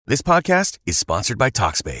This podcast is sponsored by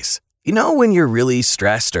Talkspace. You know when you're really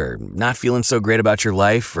stressed or not feeling so great about your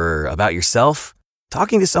life or about yourself?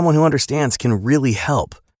 Talking to someone who understands can really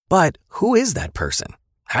help. But who is that person?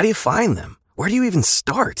 How do you find them? Where do you even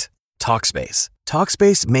start? Talkspace.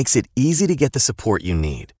 Talkspace makes it easy to get the support you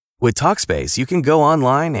need. With Talkspace, you can go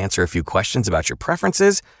online, answer a few questions about your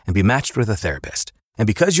preferences, and be matched with a therapist. And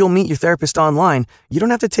because you'll meet your therapist online, you don't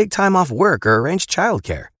have to take time off work or arrange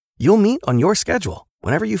childcare. You'll meet on your schedule,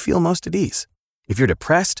 whenever you feel most at ease. If you're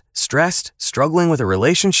depressed, stressed, struggling with a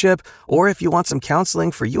relationship, or if you want some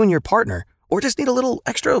counseling for you and your partner, or just need a little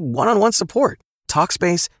extra one-on-one support,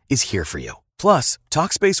 Talkspace is here for you. Plus,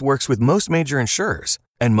 Talkspace works with most major insurers,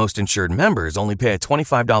 and most insured members only pay a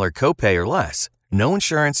 $25 copay or less. No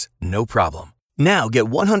insurance, no problem. Now get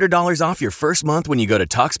 $100 off your first month when you go to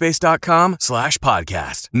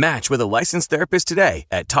Talkspace.com/podcast. Match with a licensed therapist today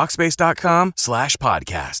at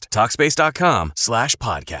Talkspace.com/podcast.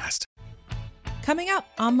 Talkspace.com/podcast. Coming up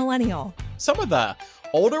on Millennial. Some of the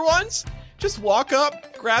older ones just walk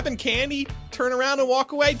up, grabbing candy, turn around and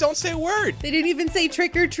walk away. Don't say a word. They didn't even say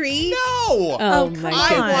trick or treat? No. Oh my I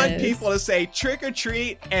goodness. want people to say trick or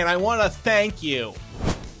treat, and I want to thank you.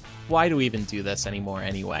 Why do we even do this anymore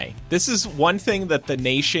anyway? This is one thing that the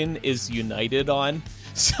nation is united on,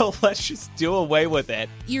 so let's just do away with it.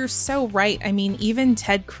 You're so right. I mean, even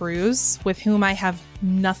Ted Cruz, with whom I have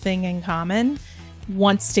nothing in common,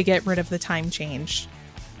 wants to get rid of the time change.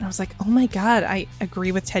 And I was like, oh my God, I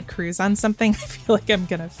agree with Ted Cruz on something. I feel like I'm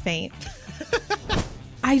going to faint.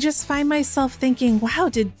 I just find myself thinking, wow,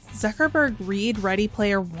 did Zuckerberg read Ready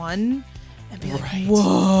Player One? And be like,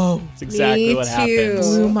 whoa. That's exactly Me what too. happens.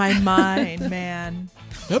 Blew my mind, man.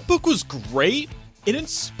 That book was great. It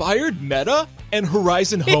inspired Meta and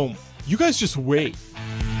Horizon Home. You guys just wait.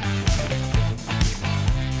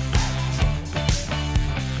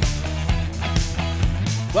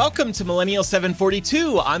 Welcome to Millennial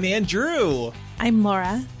 742. I'm Andrew. I'm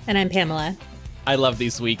Laura. And I'm Pamela. I love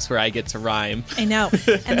these weeks where I get to rhyme. I know.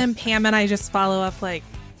 And then Pam and I just follow up like,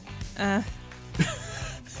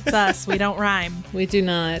 it's us. We don't rhyme. We do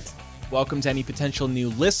not. Welcome to any potential new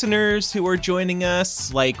listeners who are joining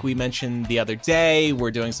us. Like we mentioned the other day,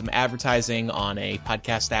 we're doing some advertising on a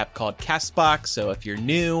podcast app called CastBox. So if you're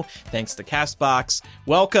new, thanks to CastBox,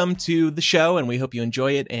 welcome to the show, and we hope you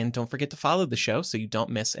enjoy it. And don't forget to follow the show so you don't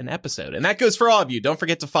miss an episode. And that goes for all of you. Don't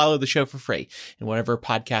forget to follow the show for free in whatever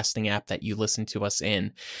podcasting app that you listen to us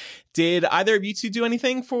in. Did either of you two do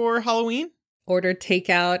anything for Halloween? Ordered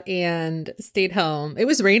takeout and stayed home. It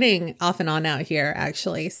was raining off and on out here,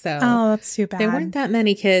 actually. So That's too bad. there weren't that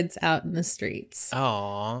many kids out in the streets.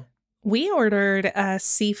 Aw. We ordered a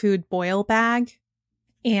seafood boil bag,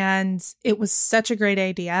 and it was such a great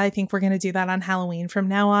idea. I think we're going to do that on Halloween from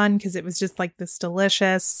now on, because it was just like this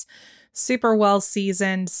delicious, super well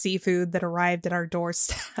seasoned seafood that arrived at our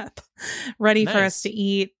doorstep, ready for us Nice. to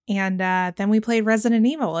eat. And then we played Resident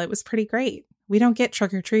Evil. It was pretty great. We don't get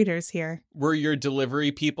trick-or-treaters here. Were your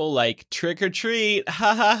delivery people like, trick or treat,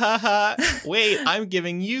 ha ha ha ha, wait, I'm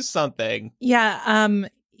giving you something? Yeah,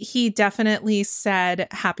 he definitely said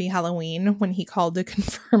Happy Halloween when he called to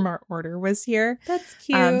confirm our order was here. That's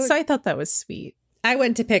cute. So I thought that was sweet. I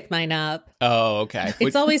went to pick mine up. Oh, okay.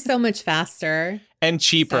 It's always so much faster. And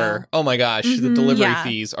cheaper. So- Oh my gosh, the Mhm, delivery yeah.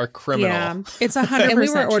 fees are criminal. Yeah. It's 100%. And we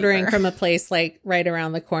were ordering cheaper. from a place like right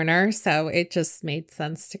around the corner. So it just made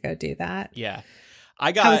sense to go do that. Yeah.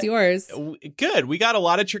 I got How was yours? Good. We got a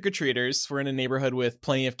lot of trick-or-treaters. We're in a neighborhood with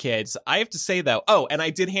plenty of kids. I have to say, though, oh, and I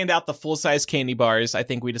did hand out the full-size candy bars. I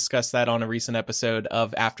think we discussed that on a recent episode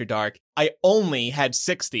of After Dark. I only had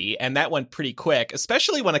 60, and that went pretty quick,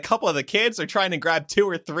 especially when a couple of the kids are trying to grab 2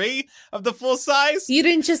 or 3 of the full size. You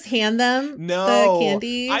didn't just hand them No. the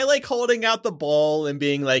candy? I like holding out the bowl and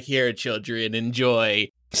being like, here, children, enjoy.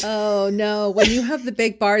 Oh, no. When you have the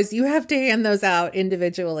big bars, you have to hand those out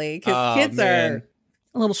individually because Oh, kids man. are...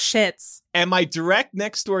 Little shits. And my direct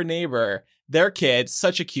next door neighbor, their kid,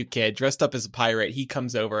 such a cute kid, dressed up as a pirate, he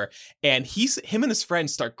comes over and him and his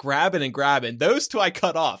friends start grabbing and grabbing. Those 2 I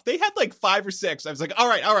cut off. They had like 5 or 6. I was like, all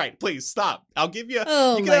right, please stop. I'll give you,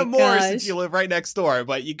 Oh you can my have more gosh. since you live right next door,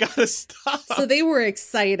 but you gotta stop. So they were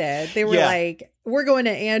excited. They were Yeah. like, we're going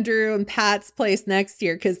to Andrew and Pat's place next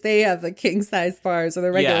year because they have the king size bars or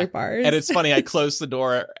the regular Yeah. bars. And it's funny, I close the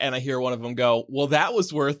door and I hear one of them go, well, that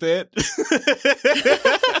was worth it.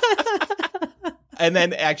 And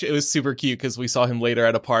then actually it was super cute because we saw him later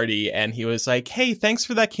at a party and he was like, hey, thanks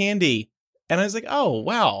for that candy. And I was like, oh,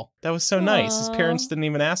 wow, that was so nice. His Aw. parents didn't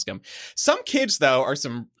even ask him. Some kids, though,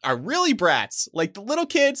 are really brats. Like the little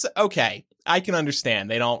kids, okay, I can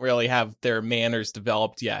understand. They don't really have their manners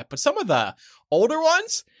developed yet. But some of the older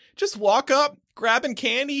ones, just walk up, grabbing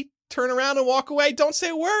candy, turn around and walk away. Don't say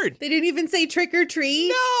a word. They didn't even say trick or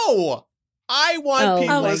treat? No! I want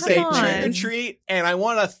people to say come trick or on. treat, and I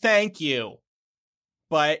want to thank you.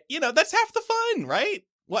 But, that's half the fun, right?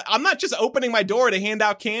 Well, I'm not just opening my door to hand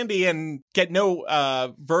out candy and get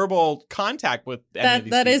no verbal contact with any of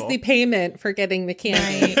these That is people. the payment for getting the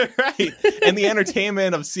candy. Right. And the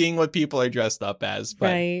entertainment of seeing what people are dressed up as.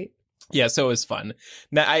 But Right. yeah, so it was fun.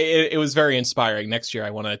 Now, it was very inspiring. Next year,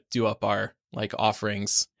 I want to do up our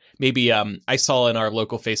offerings. Maybe I saw in our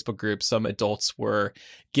local Facebook group some adults were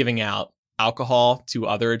giving out alcohol to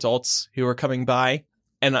other adults who were coming by.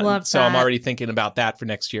 And Love so I'm that. already thinking about that for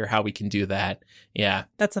next year, how we can do that. Yeah.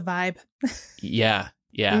 That's a vibe. Yeah.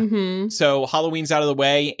 Yeah. Mm-hmm. So Halloween's out of the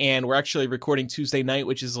way, and we're actually recording Tuesday night,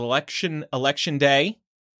 which is election day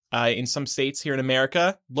in some states here in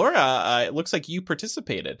America. Laura, it looks like you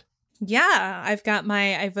participated. Yeah, I've got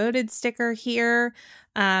my I voted sticker here,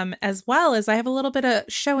 as well as I have a little bit of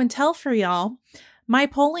show and tell for y'all. My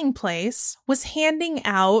polling place was handing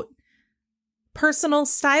out personal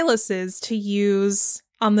styluses to use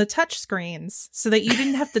on the touch screens so that you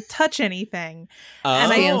didn't have to touch anything.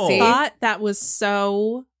 And I Fancy. thought that was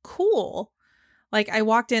so cool. Like, I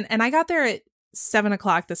walked in and I got there at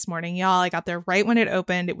 7:00 this morning, y'all. I got there right when it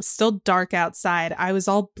opened. It was still dark outside. I was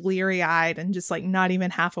all bleary eyed and just like not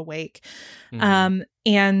even half awake. Mhm.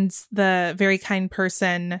 And the very kind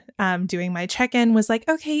person doing my check-in was like,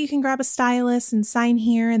 okay, you can grab a stylus and sign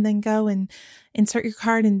here and then go and insert your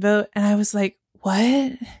card and vote. And I was like,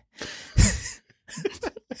 what?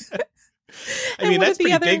 I mean, one that's of the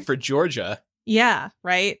pretty other- big for Georgia. Yeah,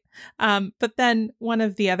 right. But then one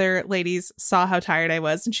of the other ladies saw how tired I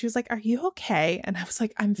was and she was like, are you okay? And I was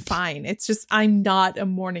like, I'm fine. It's just, I'm not a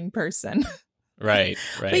morning person. Right,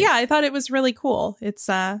 right. But yeah, I thought it was really cool. It's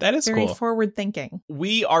That is very cool. forward thinking.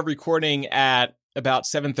 We are recording at about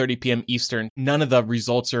 7:30 p.m. Eastern. None of the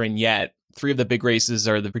results are in yet. 3 of the big races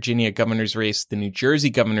are the Virginia governor's race, the New Jersey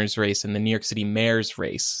governor's race, and the New York City mayor's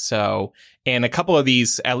race. So, and a couple of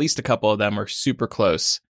these, at least a couple of them are super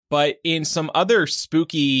close. But in some other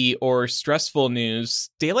spooky or stressful news,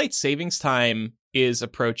 daylight savings time is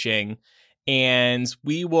approaching, and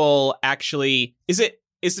we will actually, is it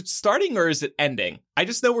starting or is it ending? I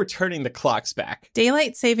just know we're turning the clocks back.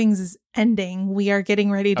 Daylight savings is ending. We are getting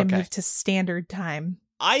ready to Okay. move to standard time.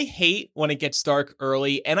 I hate when it gets dark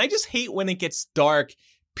early, and I just hate when it gets dark,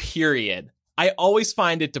 period. I always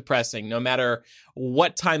find it depressing, no matter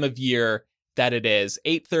what time of year that it is.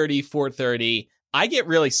 8:30, 4:30. I get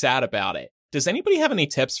really sad about it. Does anybody have any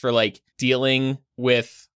tips for like dealing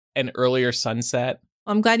with an earlier sunset?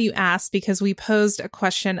 I'm glad you asked because we posed a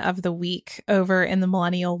question of the week over in the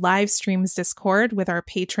Millennial Live Streams Discord with our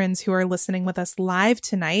patrons who are listening with us live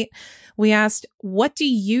tonight. We asked, what do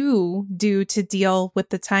you do to deal with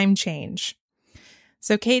the time change?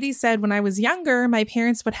 So Katie said, when I was younger, my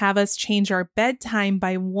parents would have us change our bedtime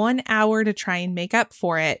by 1 hour to try and make up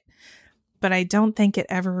for it. But I don't think it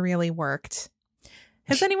ever really worked.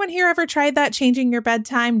 Has anyone here ever tried that, changing your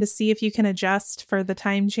bedtime to see if you can adjust for the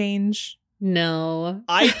time change? No.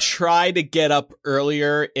 I try to get up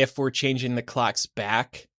earlier if we're changing the clocks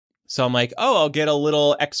back. So I'm like, oh, I'll get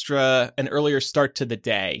an earlier start to the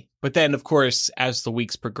day. But then, of course, as the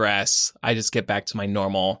weeks progress, I just get back to my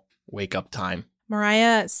normal wake up time.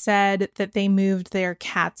 Mariah said that they moved their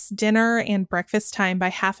cat's dinner and breakfast time by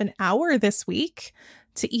half an hour this week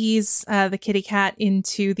to ease the kitty cat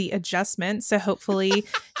into the adjustment. So hopefully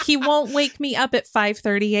he won't wake me up at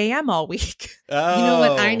 5:30 a.m. all week. Oh. You know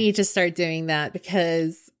what? I need to start doing that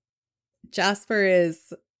because Jasper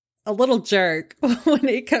is a little jerk when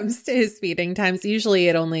it comes to his feeding times. Usually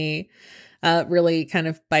it only really kind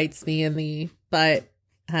of bites me in the butt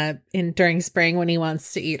during spring when he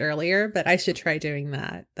wants to eat earlier, but I should try doing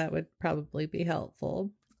that. That would probably be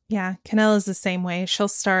helpful. Yeah, Canella's the same way. She'll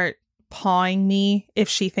start pawing me if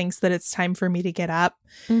she thinks that it's time for me to get up.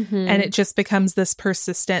 Mm-hmm. And it just becomes this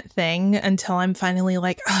persistent thing until I'm finally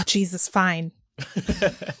like, oh, Jesus, fine.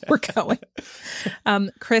 We're going.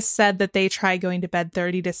 Chris said that they try going to bed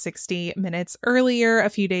 30 to 60 minutes earlier a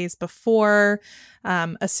few days before,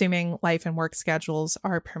 assuming life and work schedules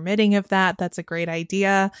are permitting of that. That's a great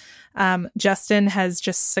idea. Justin has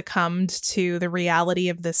just succumbed to the reality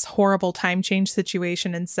of this horrible time change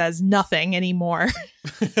situation and says nothing anymore.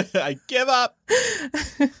 I give up.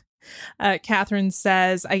 Catherine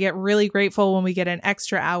says, I get really grateful when we get an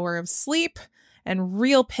extra hour of sleep and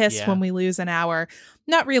real pissed when we lose an hour.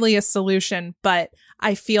 Not really a solution, but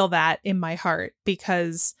I feel that in my heart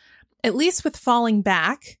because at least with falling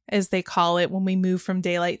back, as they call it, when we move from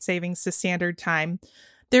daylight savings to standard time,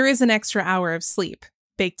 there is an extra hour of sleep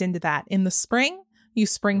baked into that. In the spring, you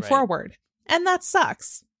spring Right. forward. And that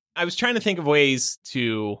sucks. I was trying to think of ways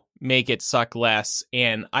to make it suck less,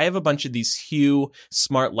 and I have a bunch of these Hue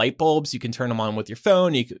smart light bulbs. You can turn them on with your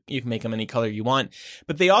phone. You can make them any color you want,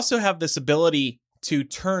 but they also have this ability to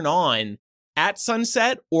turn on at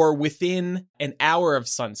sunset or within an hour of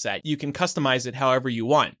sunset. You can customize it however you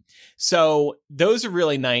want. So those are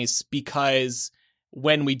really nice because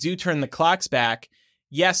when we do turn the clocks back,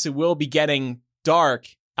 yes, it will be getting dark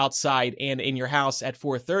outside and in your house at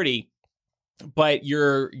 4:30. But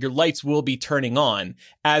your lights will be turning on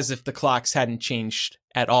as if the clocks hadn't changed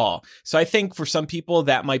at all. So I think for some people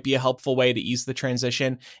that might be a helpful way to ease the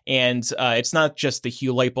transition. And it's not just the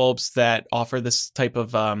Hue light bulbs that offer this type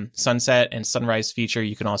of sunset and sunrise feature.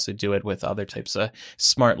 You can also do it with other types of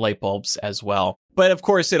smart light bulbs as well. But of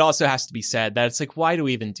course, it also has to be said that it's like, why do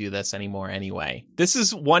we even do this anymore anyway? This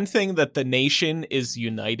is one thing that the nation is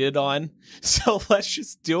united on. So let's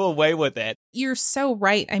just do away with it. You're so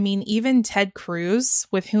right. I mean, even Ted Cruz,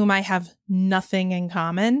 with whom I have nothing in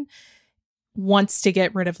common, wants to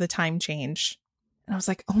get rid of the time change. And I was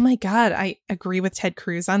like, oh my God, I agree with Ted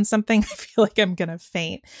Cruz on something. I feel like I'm going to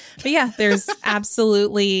faint. But yeah, there's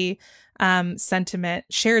absolutely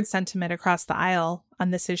shared sentiment across the aisle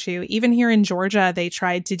on this issue. Even here in Georgia, they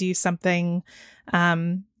tried to do something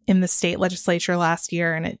in the state legislature last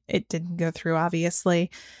year, and it didn't go through,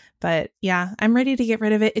 obviously. But yeah, I'm ready to get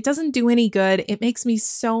rid of it. It doesn't do any good. It makes me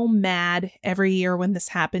so mad every year when this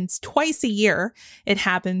happens. Twice a year, it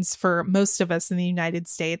happens for most of us in the United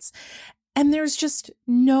States. And there's just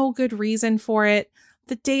no good reason for it.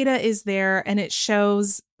 The data is there, and it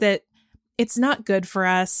shows that it's not good for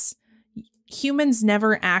us. Humans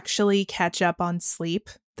never actually catch up on sleep.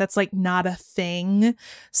 That's like not a thing.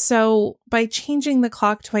 So by changing the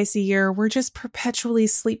clock twice a year, we're just perpetually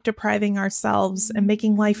sleep depriving ourselves and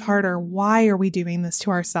making life harder. Why are we doing this to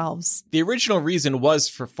ourselves? The original reason was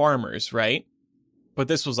for farmers, right? But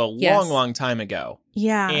this was a long time ago.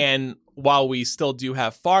 Yeah. And while we still do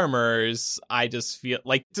have farmers, I just feel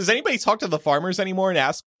like, does anybody talk to the farmers anymore and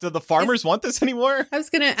ask, do the farmers want this anymore? I was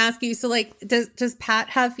going to ask you, so like, does Pat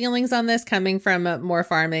have feelings on this coming from a more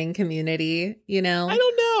farming community, you know? I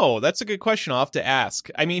don't know. That's a good question. I'll have to ask.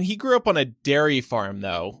 I mean, he grew up on a dairy farm,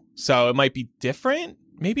 though, so it might be different.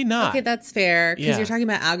 Maybe not. Okay, that's fair, because you're talking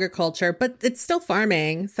about agriculture, but it's still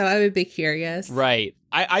farming, so I would be curious. Right.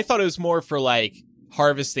 I thought it was more for, like,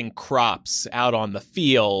 harvesting crops out on the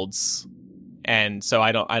fields. And so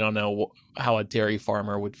I don't know how a dairy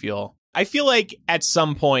farmer would feel. I feel like at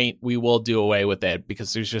some point we will do away with it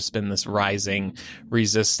because there's just been this rising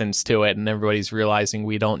resistance to it, and everybody's realizing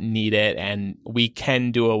we don't need it and we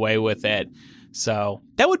can do away with it. So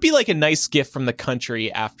that would be like a nice gift from the country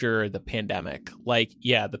after the pandemic. Like,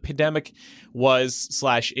 yeah, the pandemic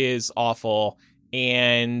was/is awful,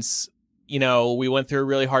 and you know, we went through a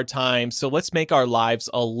really hard time. So let's make our lives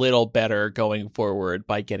a little better going forward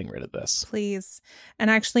by getting rid of this. Please. And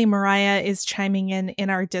actually, Mariah is chiming in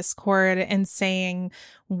our Discord and saying,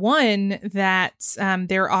 one, that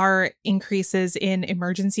there are increases in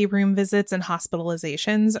emergency room visits and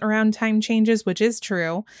hospitalizations around time changes, which is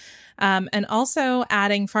true. And also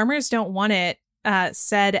adding, farmers don't want it,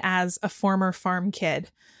 said as a former farm kid.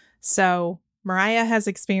 So Mariah has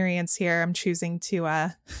experience here. I'm choosing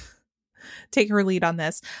to take her lead on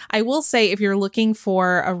this. I will say, if you're looking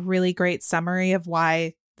for a really great summary of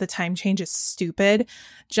why the time change is stupid,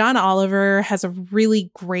 John Oliver has a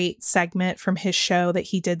really great segment from his show that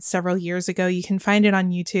he did several years ago. You can find it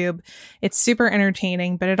on YouTube. It's super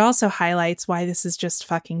entertaining, but it also highlights why this is just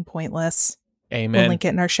fucking pointless. Amen. We'll link it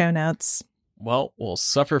in our show notes. Well, we'll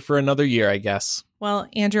suffer for another year, I guess. Well,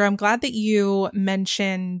 Andrew, I'm glad that you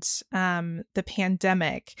mentioned the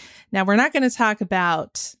pandemic. Now, we're not going to talk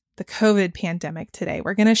about the COVID pandemic today.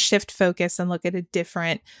 We're going to shift focus and look at a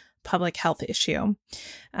different public health issue.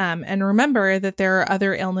 And remember that there are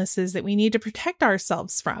other illnesses that we need to protect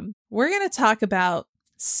ourselves from. We're going to talk about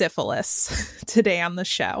syphilis today on the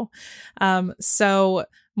show. So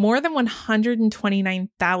more than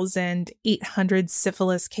 129,800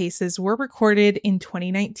 syphilis cases were recorded in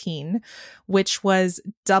 2019, which was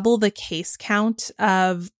double the case count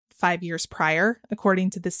of 5 years prior,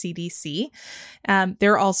 according to the CDC.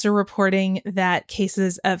 They're also reporting that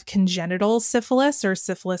cases of congenital syphilis, or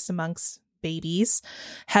syphilis amongst babies,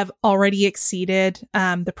 have already exceeded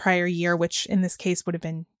the prior year, which in this case would have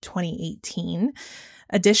been 2018.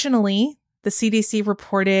 Additionally, the CDC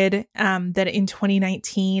reported that in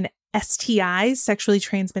 2019, STIs, sexually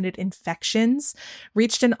transmitted infections,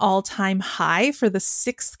 reached an all-time high for the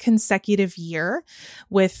 6th consecutive year,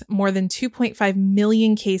 with more than 2.5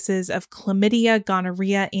 million cases of chlamydia,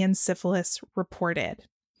 gonorrhea, and syphilis reported.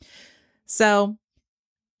 So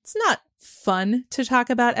It's not fun to talk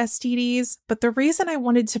about STDs, but the reason I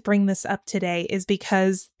wanted to bring this up today is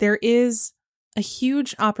because there is a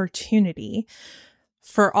huge opportunity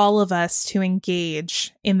for all of us to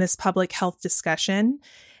engage in this public health discussion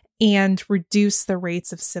and reduce the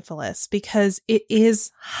rates of syphilis because it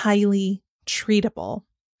is highly treatable.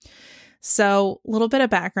 So, a little bit of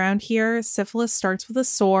background here. Syphilis starts with a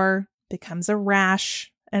sore, becomes a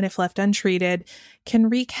rash, and if left untreated, can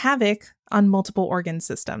wreak havoc on multiple organ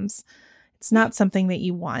systems. It's not something that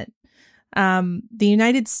you want. The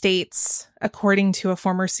United States, according to a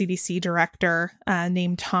former CDC director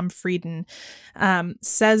named Tom Frieden,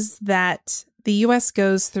 says that the U.S.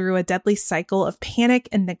 goes through a deadly cycle of panic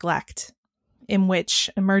and neglect in which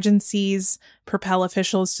emergencies propel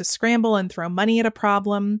officials to scramble and throw money at a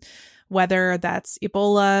problem, whether that's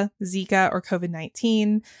Ebola, Zika, or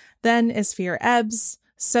COVID-19. Then as fear ebbs,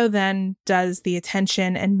 so then does the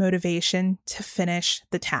attention and motivation to finish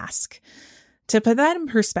the task. To put that in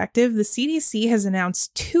perspective, the CDC has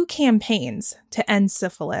announced 2 campaigns to end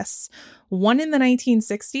syphilis, one in the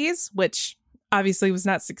 1960s, which obviously was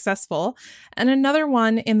not successful, and another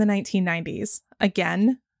one in the 1990s.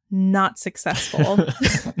 Again, not successful.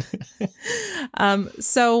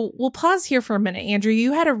 So we'll pause here for a minute. Andrew,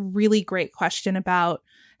 you had a really great question about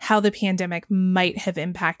how the pandemic might have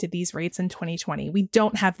impacted these rates in 2020. We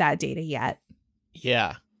don't have that data yet.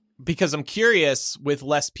 Yeah, because I'm curious, with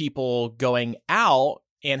less people going out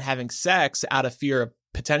and having sex out of fear of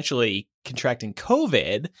potentially contracting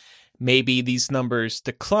COVID, maybe these numbers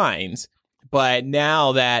declined. But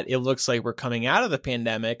now that it looks like we're coming out of the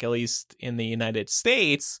pandemic, at least in the United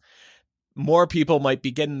States, more people might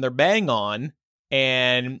be getting their bang on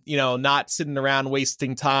and, not sitting around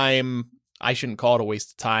wasting time. I shouldn't call it a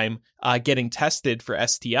waste of time, getting tested for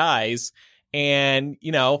STIs. And,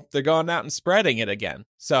 they're going out and spreading it again.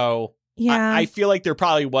 So yeah, I feel like there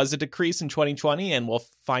probably was a decrease in 2020, and we'll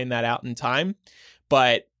find that out in time.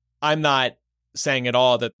 But I'm not saying at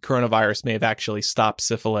all that coronavirus may have actually stopped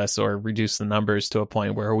syphilis or reduced the numbers to a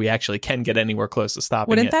point where we actually can get anywhere close to stopping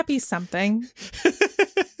Wouldn't it. That be something?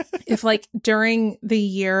 If during the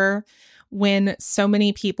year when so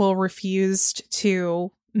many people refused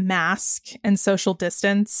to mask and social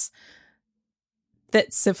distance,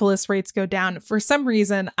 that syphilis rates go down. For some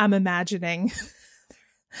reason, I'm imagining,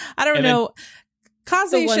 I don't know,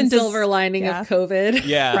 causation. The silver lining of COVID.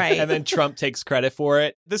 Yeah, right. And then Trump takes credit for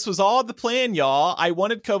it. This was all the plan, y'all. I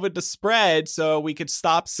wanted COVID to spread so we could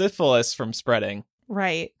stop syphilis from spreading.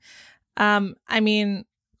 Right.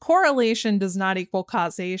 Correlation does not equal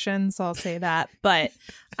causation, so I'll say that. But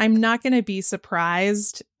I'm not going to be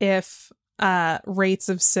surprised if rates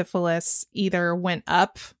of syphilis either went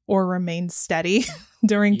up or remained steady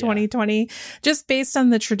during 2020, just based on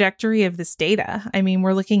the trajectory of this data.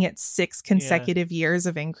 We're looking at 6 consecutive years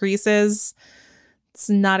of increases. It's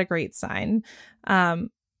not a great sign,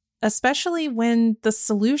 especially when the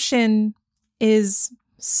solution is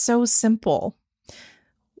so simple.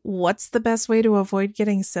 What's the best way to avoid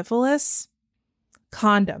getting syphilis?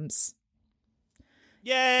 Condoms.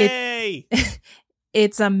 Yay!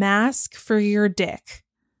 It's a mask for your dick.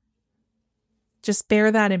 Just bear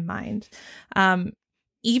that in mind.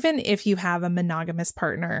 Even if you have a monogamous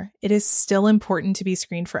partner, it is still important to be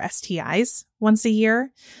screened for STIs once a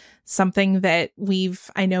year. Something that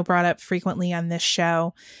I know, brought up frequently on this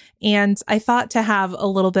show. And I thought to have a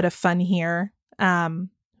little bit of fun here,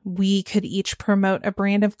 we could each promote a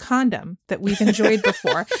brand of condom that we've enjoyed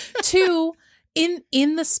before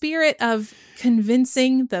in the spirit of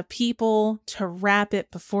convincing the people to wrap it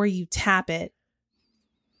before you tap it.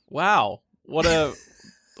 Wow. What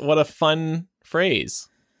a fun phrase.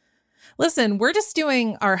 Listen, we're just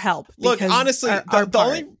doing our help. Look, honestly,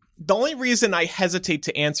 the only reason I hesitate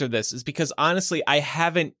to answer this is because, honestly, I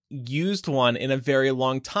haven't used one in a very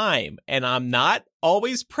long time, and I'm not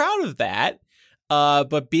always proud of that.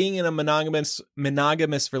 But being in a monogamous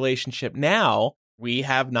relationship now, we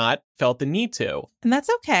have not felt the need to. And that's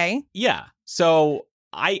okay. Yeah. So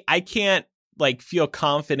I can't feel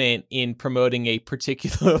confident in promoting a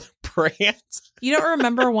particular brand. You don't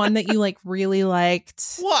remember one that you really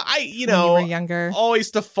liked? Well, when you were younger,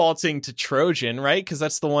 always defaulting to Trojan, right? Because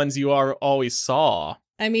that's the ones you always saw.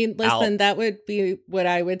 Listen, that would be what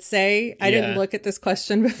I would say. I didn't look at this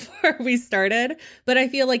question before we started, but I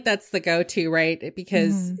feel like that's the go-to, right?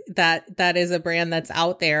 Because that is a brand that's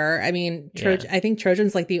out there. I think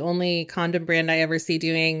Trojan's the only condom brand I ever see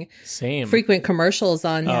doing frequent commercials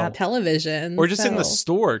on television. Or just in the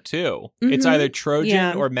store, too. Mm-hmm. It's either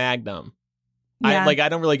Trojan or Magnum. Yeah. I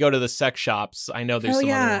don't really go to the sex shops. I know there's some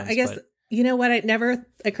other ones. I guess You know what? It never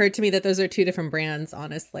occurred to me that those are two different brands,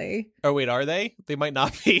 honestly. Oh, wait, are they? They might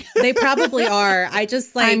not be. They probably are. I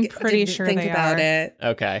just I'm pretty didn't sure think they about are. it.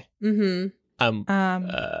 Okay. Mm-hmm.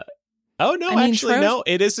 Oh, no, I mean, actually, no.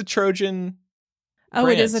 It is a Trojan Oh,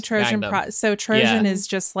 it is a brand, Trojan Magnum. So Trojan Yeah. is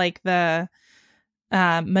just like the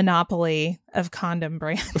monopoly of condom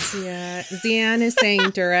brands. Yeah. Zian is saying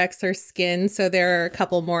Durex or Skin, so there are a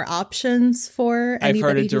couple more options for I've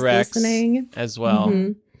heard anybody of who's Durex listening. as well.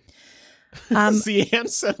 Mhm. Zian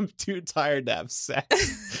said I'm too tired to have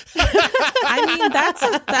sex. I mean,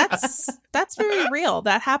 that's very real.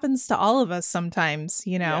 That happens to all of us sometimes,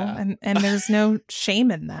 you know, Yeah. and there's no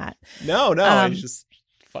shame in that. No, it's just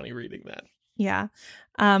funny reading that. Yeah.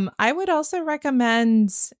 I would also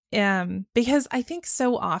recommend, because I think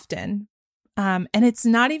so often, and it's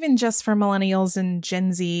not even just for millennials and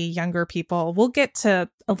Gen Z younger people. We'll get to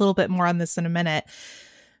a little bit more on this in a minute.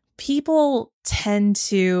 People tend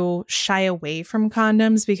to shy away from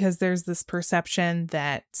condoms because there's this perception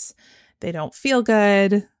that they don't feel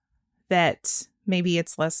good, that maybe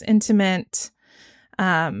it's less intimate,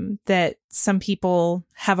 that some people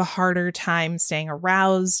have a harder time staying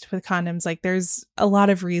aroused with condoms. Like there's a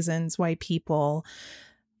lot of reasons why people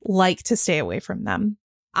like to stay away from them.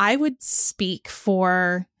 I would speak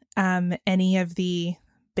for any of the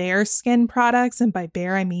Bare Skin products, and by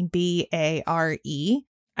Bare I mean Bare.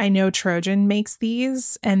 I know Trojan makes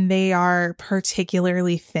these, and they are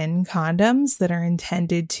particularly thin condoms that are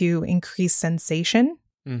intended to increase sensation.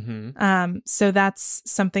 Mm-hmm. So that's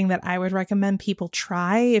something that I would recommend people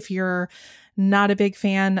try if you're not a big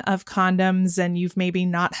fan of condoms and you've maybe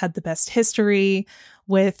not had the best history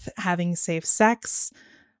with having safe sex.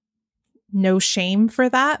 No shame for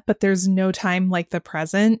that, but there's no time like the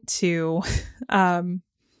present to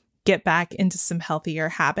get back into some healthier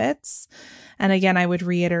habits. And again, I would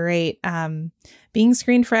reiterate, being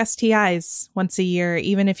screened for STIs once a year,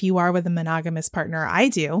 even if you are with a monogamous partner. I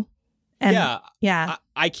do. And yeah.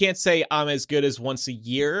 I can't say I'm as good as once a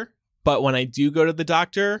year, but when I do go to the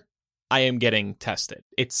doctor, I am getting tested.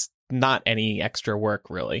 It's not any extra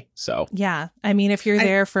work, really. So Yeah. I mean, if you're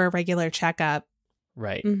there for a regular checkup.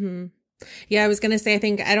 right. Mm-hmm. Yeah, I was going to say,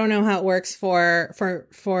 I don't know how it works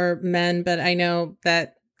for men, but I know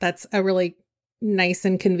that that's a really nice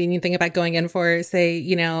and convenient thing about going in for, say,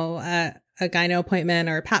 you know, a gyno appointment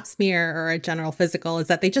or a pap smear or a general physical, is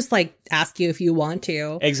that they just like ask you if you want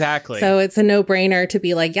to. Exactly. So it's a no-brainer to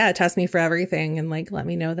be like, yeah, test me for everything and like let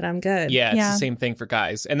me know that I'm good. Yeah, it's Yeah. the same thing for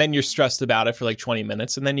guys. And then you're stressed about it for like 20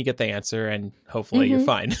 minutes and then you get the answer and hopefully you're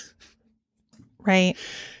fine. Right.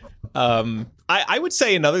 I would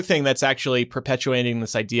say another thing that's actually perpetuating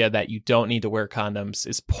this idea that you don't need to wear condoms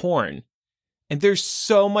is porn. And there's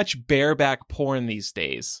so much bareback porn these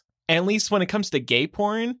days. And at least when it comes to gay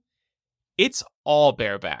porn, it's all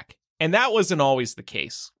bareback. And that wasn't always the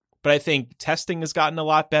case. But I think testing has gotten a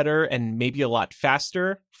lot better and maybe a lot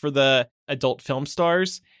faster for the adult film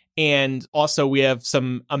stars. And also we have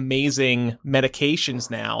some amazing medications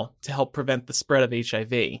now to help prevent the spread of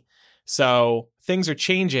HIV. So things are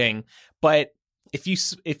changing. But if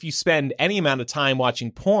you spend any amount of time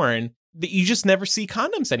watching porn, you just never see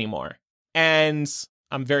condoms anymore. And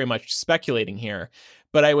I'm very much speculating here,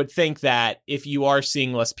 but I would think that if you are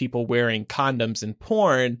seeing less people wearing condoms in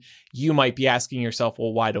porn, you might be asking yourself,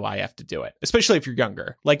 well, why do I have to do it? Especially if you're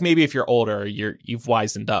younger. Like maybe if you're older, you've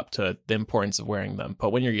wisened up to the importance of wearing them.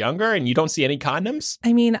 But when you're younger and you don't see any condoms.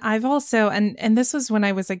 I mean, I've also, and this was when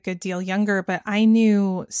I was a good deal younger, but I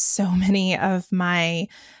knew so many of my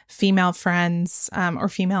female friends or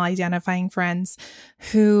female identifying friends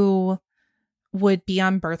who would be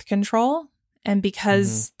on birth control. And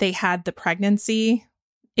because they had the pregnancy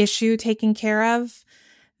issue taken care of,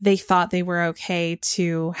 they thought they were okay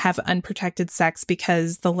to have unprotected sex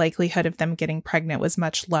because the likelihood of them getting pregnant was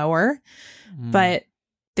much lower. But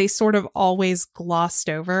they sort of always glossed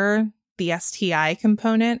over the STI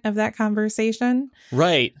component of that conversation.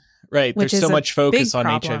 Right. Which There's is so a much focus big on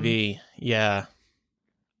problem. HIV. Yeah.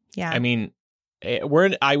 Yeah. I mean,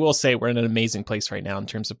 I will say we're in an amazing place right now in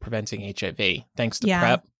terms of preventing HIV, thanks to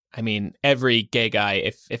PrEP. I mean, every gay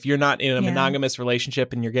guy, if you're not in a monogamous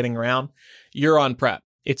relationship and you're getting around, you're on PrEP.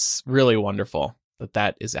 It's really wonderful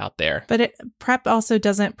that is out there. But PrEP also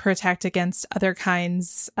doesn't protect against other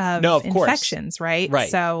kinds of infections, course. Right? Right.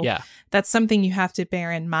 So that's something you have to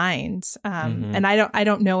bear in mind. And I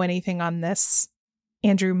don't know anything on this.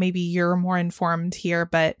 Andrew, maybe you're more informed here,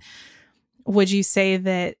 but would you say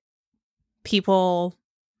that people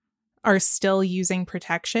are still using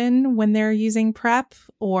protection when they're using PrEP,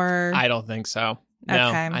 or? I don't think so. No,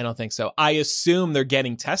 Okay. I don't think so. I assume they're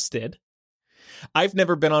getting tested. I've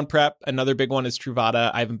never been on PrEP. Another big one is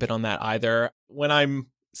Truvada. I haven't been on that either. When I'm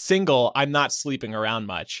single, I'm not sleeping around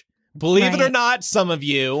much. Believe it or not, some of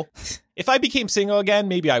you, if I became single again,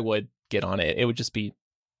 maybe I would get on it. It would just be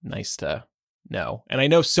nice to know. And I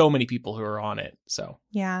know so many people who are on it. So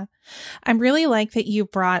yeah, I really like that you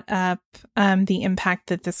brought up the impact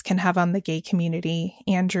that this can have on the gay community,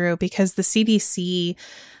 Andrew, because the CDC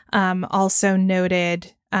also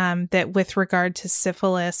noted that with regard to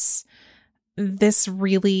syphilis, this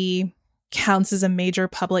really counts as a major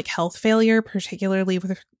public health failure, particularly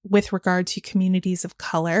with regard to communities of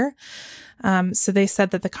color. So they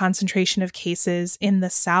said that the concentration of cases in the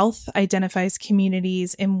South identifies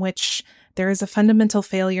communities in which there is a fundamental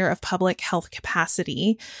failure of public health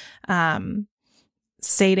capacity,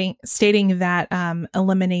 stating that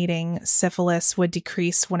eliminating syphilis would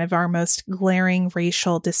decrease one of our most glaring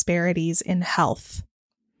racial disparities in health.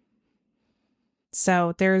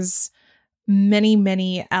 So there's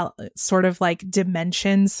many sort of like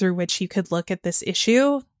dimensions through which you could look at this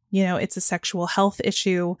issue. You know, it's a sexual health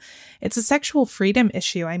issue. It's a sexual freedom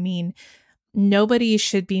issue. I mean, nobody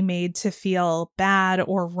should be made to feel bad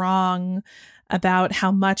or wrong about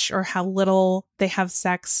how much or how little they have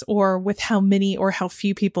sex, or with how many or how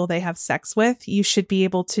few people they have sex with. You should be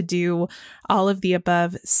able to do all of the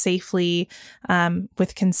above safely,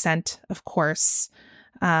 with consent, of course.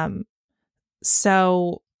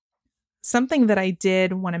 So something that I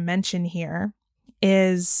did want to mention here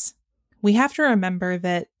is we have to remember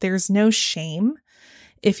that there's no shame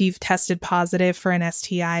if you've tested positive for an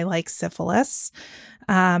STI like syphilis.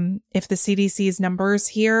 If the CDC's numbers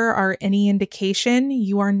here are any indication,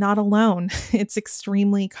 you are not alone. It's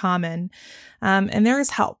extremely common. And there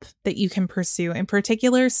is help that you can pursue. In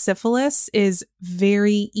particular, syphilis is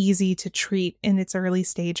very easy to treat in its early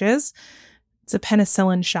stages. It's a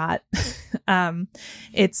penicillin shot.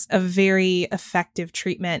 It's a very effective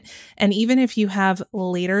treatment. And even if you have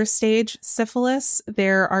later stage syphilis,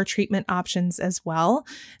 there are treatment options as well.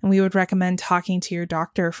 And we would recommend talking to your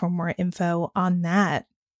doctor for more info on that.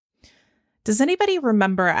 Does anybody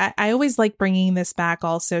remember? I always like bringing this back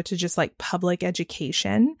also to just like public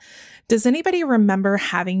education. Does anybody remember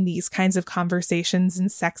having these kinds of conversations in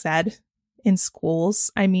sex ed in schools?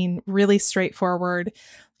 I mean, really straightforward.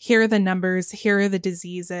 Here are the numbers. Here are the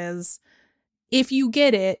diseases. If you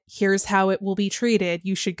get it, here's how it will be treated.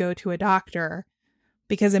 You should go to a doctor.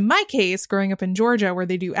 Because in my case, growing up in Georgia, where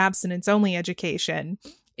they do abstinence-only education,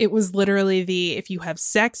 it was literally the if you have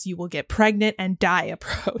sex, you will get pregnant and die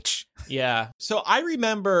approach. Yeah. So I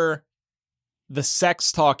remember the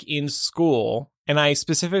sex talk in school, and I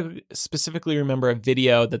specifically remember a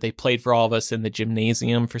video that they played for all of us in the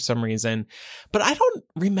gymnasium for some reason. But I don't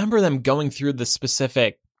remember them going through the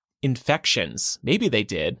specific infections. Maybe they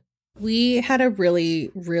did. We had a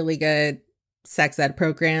really, really good sex ed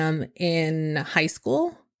program in high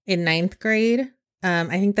school in 9th grade. I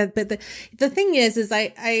think that, but the thing is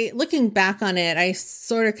I looking back on it, I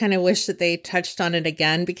sort of kind of wish that they touched on it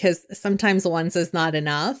again, because sometimes once is not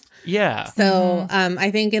enough. Yeah. So,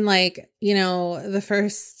 I think in like, you know, the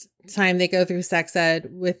first time they go through sex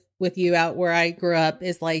ed with you out where I grew up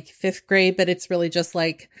is like 5th grade, but it's really just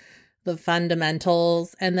like the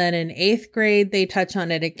fundamentals. And then in 8th grade, they touch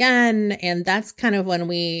on it again. And that's kind of when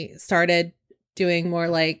we started doing more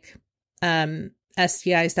like,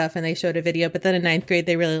 STI stuff, and they showed a video. But then in 9th grade,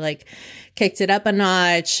 they really like kicked it up a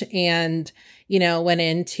notch and, you know, went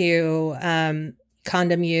into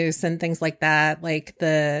condom use and things like that. Like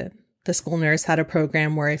the school nurse had a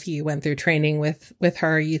program where if you went through training with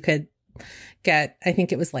her, you could get, I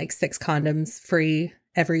think it was like 6 condoms free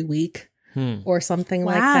every week or something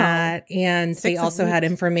like that. And they also had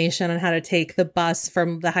information on how to take the bus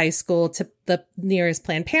from the high school to the nearest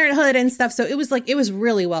Planned Parenthood and stuff. So it was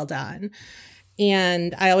really well done.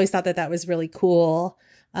 And I always thought that that was really cool,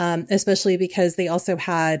 especially because they also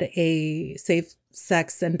had a safe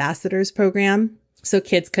sex ambassadors program. So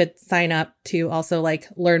kids could sign up to also like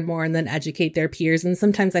learn more and then educate their peers. And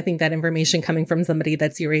sometimes I think that information coming from somebody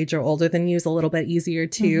that's your age or older than you is a little bit easier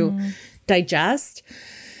to digest.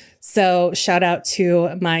 So shout out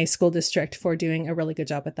to my school district for doing a really good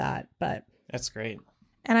job with that. But that's great.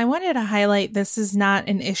 And I wanted to highlight, this is not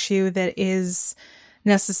an issue that is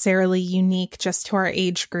necessarily unique just to our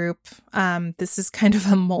age group. This is kind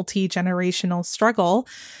of a multi-generational struggle.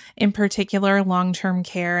 In particular, long-term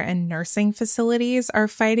care and nursing facilities are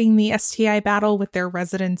fighting the STI battle with their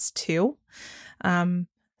residents too.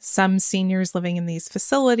 Some seniors living in these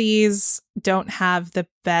facilities don't have the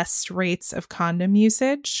best rates of condom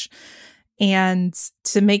usage. And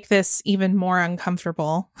to make this even more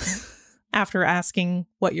uncomfortable, after asking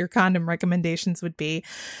what your condom recommendations would be.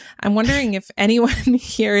 I'm wondering if anyone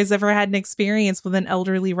here has ever had an experience with an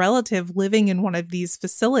elderly relative living in one of these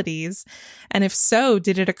facilities. And if so,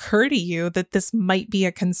 did it occur to you that this might be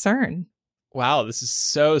a concern? Wow, this is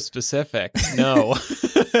so specific. No.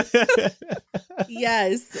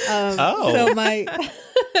 Yes. Oh. So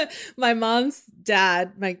my mom's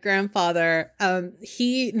dad, my grandfather,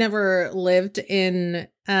 he never lived in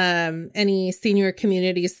any senior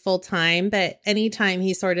communities full time, but anytime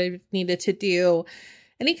he sort of needed to do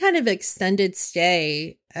any kind of extended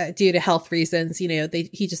stay due to health reasons,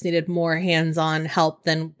 he just needed more hands-on help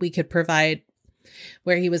than we could provide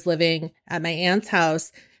where he was living at my aunt's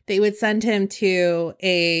house. They would send him to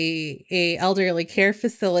a elderly care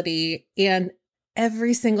facility, and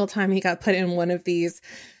every single time he got put in one of these,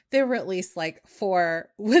 there were at least like 4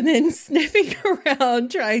 women sniffing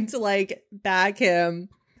around trying to like bag him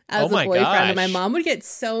as a boyfriend. Gosh. And my mom would get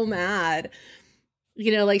so mad.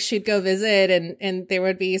 Like she'd go visit and there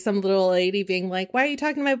would be some little lady being like, "Why are you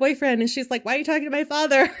talking to my boyfriend?" And she's like, "Why are you talking to my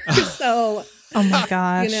father?" So, oh my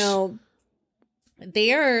gosh.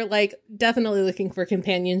 They are like definitely looking for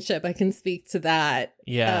companionship. I can speak to that.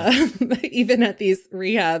 Yeah. Even at these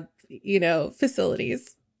rehab,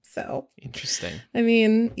 facilities. So interesting. I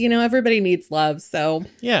mean, everybody needs love. So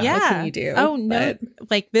yeah. What can you do? Oh, no.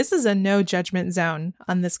 Like, this is a no judgment zone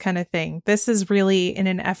on this kind of thing. This is really in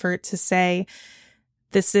an effort to say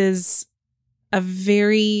this is a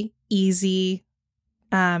very easy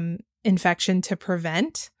infection to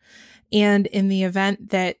prevent. And in the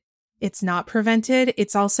event that it's not prevented,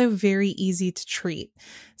 it's also very easy to treat.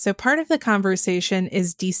 So part of the conversation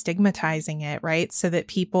is destigmatizing it, right? So that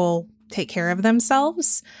people take care of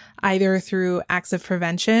themselves, either through acts of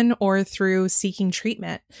prevention or through seeking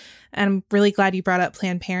treatment. And I'm really glad you brought up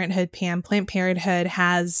Planned Parenthood, Pam. Planned Parenthood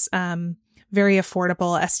has very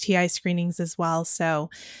affordable STI screenings as well. So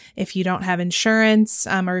if you don't have insurance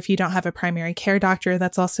or if you don't have a primary care doctor,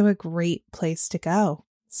 that's also a great place to go.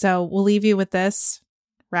 So we'll leave you with this.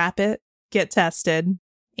 Wrap it, get tested,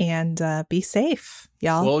 and be safe,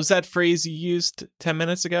 y'all. What was that phrase you used 10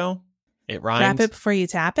 minutes ago? It rhymes. Wrap it before you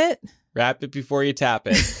tap it. Wrap it before you tap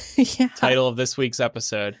it. Yeah. Title of this week's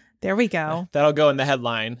episode. There we go. That'll go in the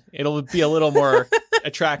headline. It'll be a little more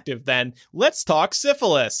attractive than "Let's talk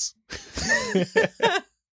syphilis."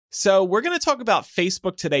 So we're going to talk about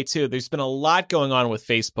Facebook today, too. There's been a lot going on with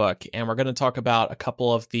Facebook, and we're going to talk about a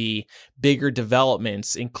couple of the bigger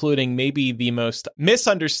developments, including maybe the most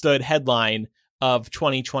misunderstood headline of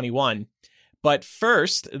 2021. But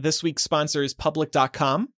first, this week's sponsor is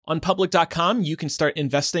Public.com. On Public.com, you can start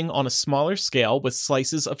investing on a smaller scale with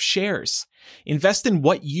slices of shares. Invest in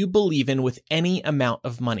what you believe in with any amount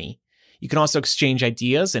of money. You can also exchange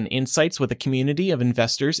ideas and insights with a community of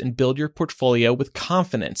investors and build your portfolio with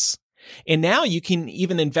confidence. And now you can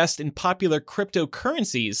even invest in popular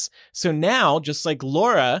cryptocurrencies. So now, just like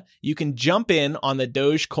Laura, you can jump in on the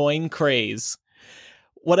Dogecoin craze.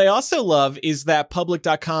 What I also love is that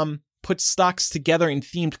Public.com puts stocks together in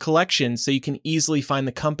themed collections so you can easily find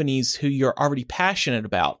the companies who you're already passionate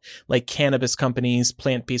about, like cannabis companies,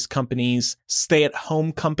 plant-based companies,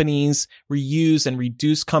 stay-at-home companies, reuse and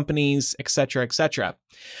reduce companies, etc., etc.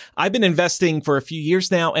 I've been investing for a few years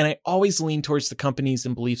now, and I always lean towards the companies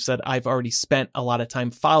and beliefs that I've already spent a lot of time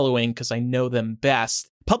following because I know them best.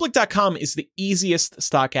 Public.com is the easiest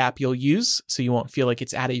stock app you'll use, so you won't feel like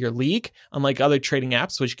it's out of your league, unlike other trading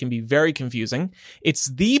apps, which can be very confusing. It's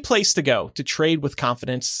the place to go to trade with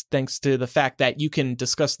confidence, thanks to the fact that you can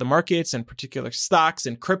discuss the markets and particular stocks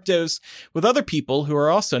and cryptos with other people who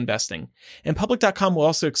are also investing. And Public.com will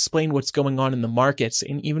also explain what's going on in the markets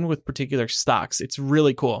and even with particular stocks. It's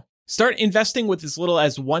really cool. Start investing with as little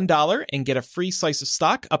as $1 and get a free slice of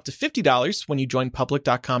stock up to $50 when you join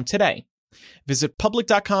Public.com today. Visit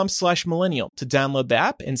public.com/millennial to download the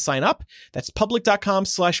app and sign up. That's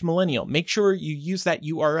public.com/millennial. Make sure you use that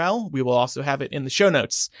URL. We will also have it in the show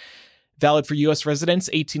notes. Valid for U.S. residents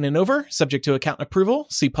 18 and over, subject to account approval.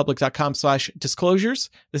 See public.com/disclosures.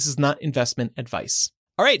 This is not investment advice.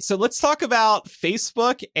 All right, so let's talk about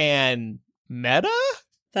Facebook and Meta.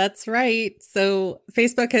 That's right. So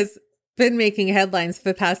Facebook has been making headlines for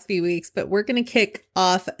the past few weeks, but we're going to kick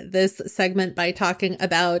off this segment by talking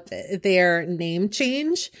about their name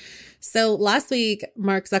change. So last week,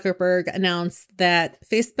 Mark Zuckerberg announced that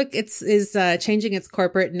Facebook is changing its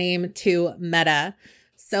corporate name to Meta.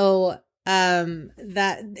 So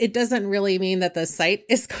that it doesn't really mean that the site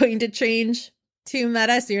is going to change to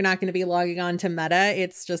Meta. So you're not going to be logging on to Meta.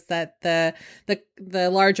 It's just that the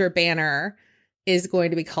larger banner is going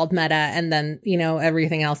to be called Meta. And then,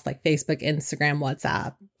 everything else like Facebook, Instagram,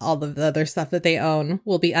 WhatsApp, all of the other stuff that they own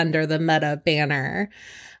will be under the Meta banner.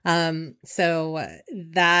 So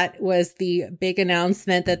that was the big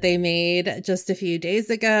announcement that they made just a few days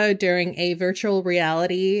ago during a virtual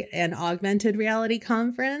reality and augmented reality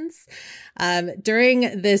conference.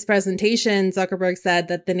 During this presentation, Zuckerberg said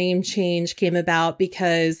that the name change came about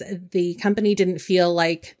because the company didn't feel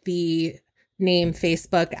like the name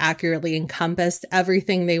Facebook accurately encompassed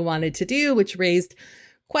everything they wanted to do, which raised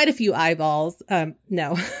quite a few eyeballs.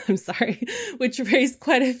 No, I'm sorry, which raised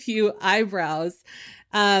quite a few eyebrows.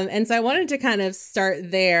 And so I wanted to kind of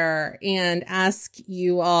start there and ask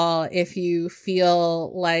you all if you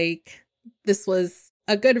feel like this was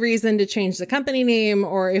a good reason to change the company name,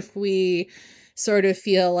 or if we sort of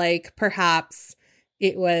feel like perhaps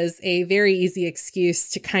it was a very easy excuse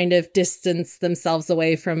to kind of distance themselves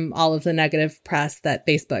away from all of the negative press that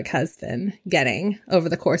Facebook has been getting over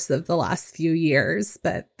the course of the last few years,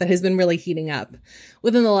 but that has been really heating up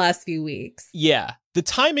within the last few weeks. Yeah, the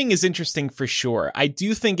timing is interesting for sure. I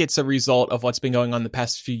do think it's a result of what's been going on the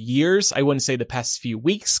past few years. I wouldn't say the past few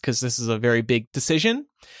weeks, because this is a very big decision.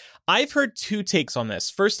 I've heard two takes on this.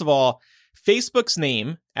 First of all, Facebook's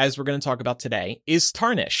name, as we're going to talk about today, is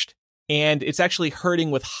tarnished. And it's actually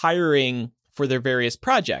hurting with hiring for their various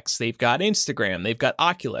projects. They've got Instagram, they've got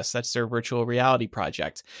Oculus, that's their virtual reality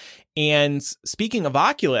project. And speaking of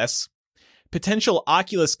Oculus, potential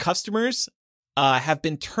Oculus customers have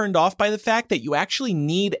been turned off by the fact that you actually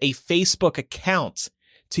need a Facebook account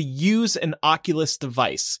to use an Oculus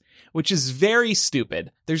device, which is very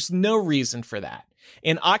stupid. There's no reason for that.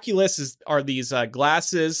 And Oculus are these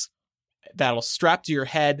glasses that'll strap to your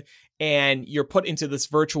head, and you're put into this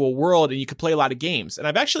virtual world and you can play a lot of games. And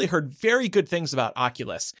I've actually heard very good things about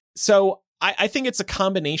Oculus. So I think it's a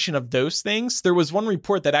combination of those things. There was one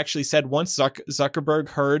report that actually said once Zuckerberg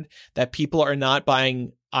heard that people are not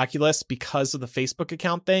buying Oculus because of the Facebook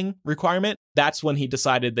account thing requirement, that's when he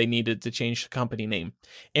decided they needed to change the company name.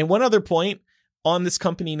 And one other point on this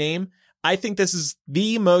company name, I think this is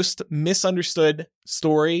the most misunderstood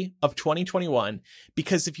story of 2021,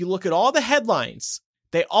 because if you look at all the headlines,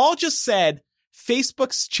 they all just said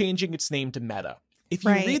Facebook's changing its name to Meta. If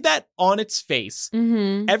you read that on its face,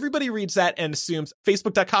 everybody reads that and assumes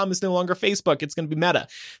Facebook.com is no longer Facebook. It's going to be Meta.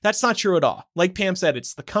 That's not true at all. Like Pam said,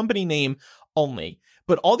 it's the company name only.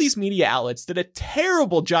 But all these media outlets did a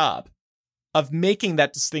terrible job of making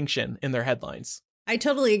that distinction in their headlines. I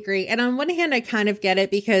totally agree. And on one hand, I kind of get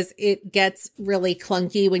it because it gets really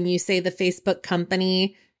clunky when you say the Facebook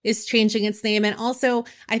company is changing its name. And also,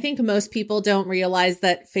 I think most people don't realize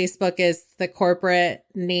that Facebook is the corporate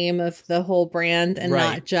name of the whole brand and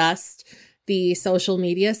not just the social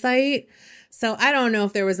media site. So I don't know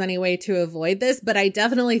if there was any way to avoid this, but I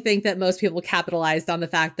definitely think that most people capitalized on the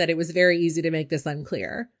fact that it was very easy to make this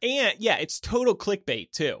unclear. And yeah, it's total clickbait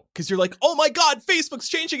too, because you're like, oh my God, Facebook's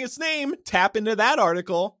changing its name. Tap into that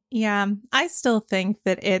article. Yeah, I still think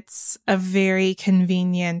that it's a very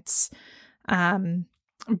convenient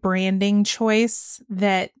branding choice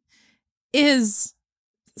that is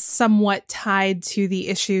somewhat tied to the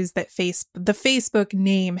issues that the Facebook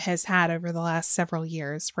name has had over the last several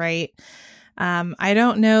years, right? I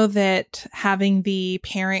don't know that having the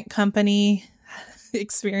parent company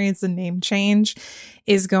experience a name change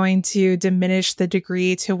is going to diminish the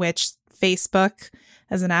degree to which Facebook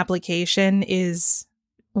as an application is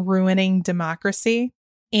ruining democracy.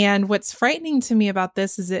 And what's frightening to me about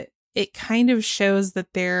this is it kind of shows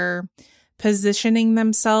that they're positioning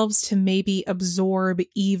themselves to maybe absorb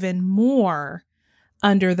even more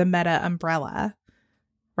under the Meta umbrella,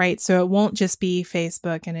 right? So it won't just be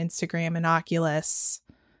Facebook and Instagram and Oculus.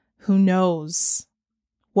 Who knows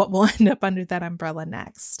what will end up under that umbrella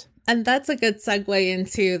next? And that's a good segue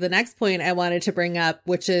into the next point I wanted to bring up,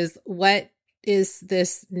 which is what is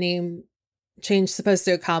this name change supposed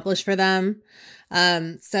to accomplish for them?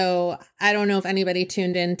 So I don't know if anybody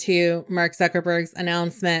tuned into Mark Zuckerberg's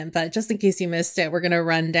announcement, but just in case you missed it, we're going to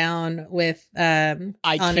run down with on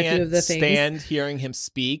a few of the things. I can't stand hearing him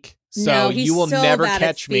speak, so you will never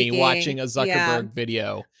catch me watching a Zuckerberg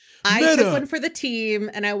video. I took one for the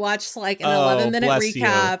team and I watched like an 11-minute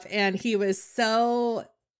recap, and he was so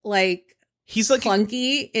he's like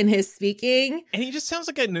clunky in his speaking, and he just sounds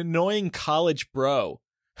like an annoying college bro.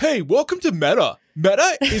 Hey, welcome to Meta.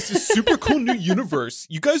 Meta is a super cool new universe.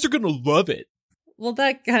 You guys are going to love it. Well,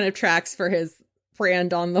 that kind of tracks for his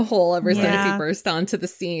brand on the whole ever since he burst onto the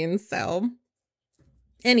scene. So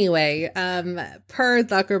anyway, per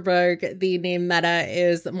Zuckerberg, the name Meta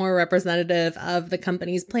is more representative of the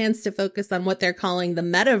company's plans to focus on what they're calling the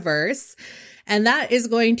metaverse. And that is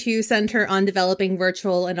going to center on developing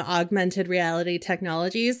virtual and augmented reality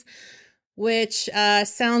technologies, which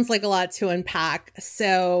sounds like a lot to unpack.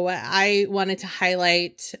 So I wanted to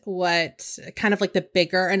highlight what kind of like the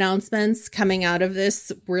bigger announcements coming out of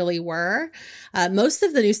this really were. Most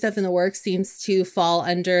of the new stuff in the works seems to fall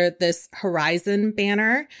under this Horizon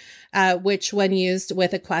banner, which when used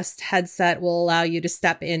with a Quest headset will allow you to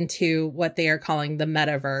step into what they are calling the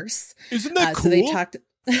metaverse. Isn't that cool? So they talked...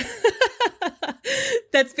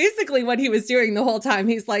 That's basically what he was doing the whole time.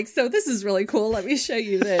 He's like, so this is really cool. Let me show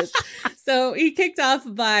you this. So he kicked off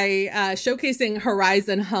by showcasing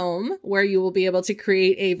Horizon Home, where you will be able to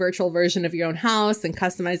create a virtual version of your own house and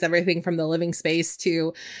customize everything from the living space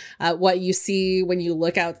to what you see when you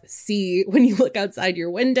look outside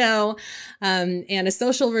your window. And a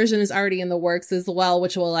social version is already in the works as well,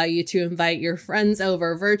 which will allow you to invite your friends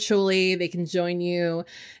over virtually. They can join you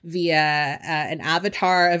via an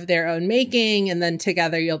avatar of their own making, and then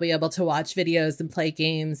together you'll be able to watch videos and play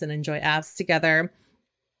games and enjoy apps together.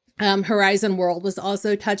 Horizon World was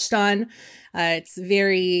also touched on. It's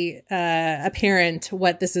very apparent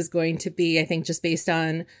what this is going to be. I think just based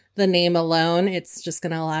on the name alone, it's just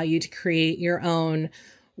going to allow you to create your own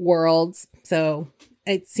worlds. So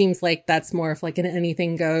it seems like that's more of like an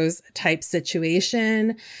anything goes type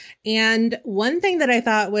situation. And one thing that I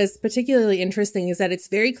thought was particularly interesting is that it's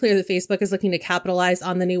very clear that Facebook is looking to capitalize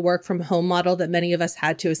on the new work from home model that many of us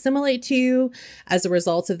had to assimilate to as a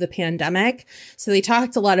result of the pandemic. So they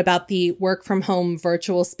talked a lot about the work from home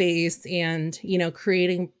virtual space and,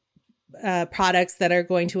 creating products that are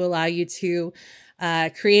going to allow you to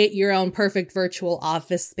create your own perfect virtual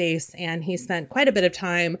office space. And he spent quite a bit of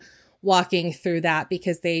time walking through that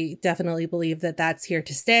because they definitely believe that that's here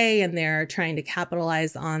to stay, and they're trying to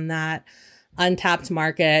capitalize on that untapped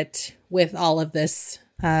market with all of this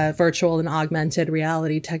virtual and augmented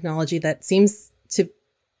reality technology that seems to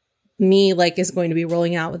me like is going to be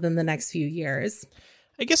rolling out within the next few years.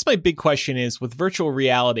 I guess my big question is with virtual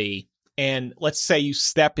reality, and let's say you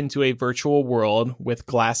step into a virtual world with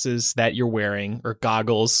glasses that you're wearing or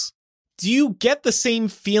goggles. Do you get the same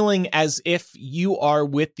feeling as if you are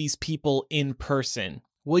with these people in person?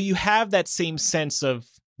 Will you have that same sense of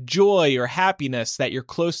joy or happiness that you're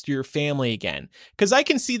close to your family again? Because I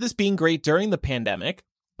can see this being great during the pandemic,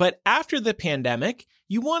 but after the pandemic,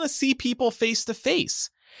 you want to see people face to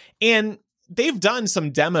face. And they've done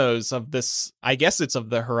some demos of this, I guess it's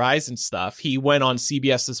of the Horizon stuff. He went on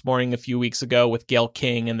CBS This Morning a few weeks ago with Gayle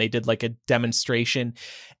King, and they did like a demonstration.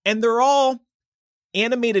 And they're all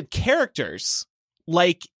animated characters,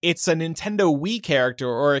 like it's a Nintendo Wii character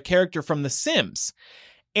or a character from The Sims.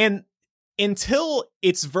 And until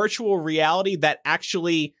it's virtual reality that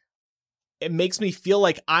actually it makes me feel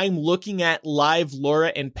like I'm looking at live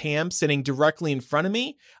Laura and Pam sitting directly in front of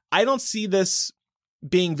me, I don't see this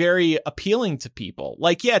being very appealing to people.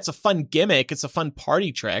 Like, yeah, it's a fun gimmick, it's a fun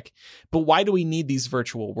party trick, but why do we need these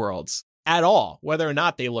virtual worlds at all, whether or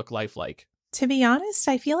not they look lifelike? To be honest,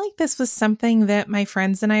 I feel like this was something that my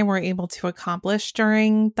friends and I were able to accomplish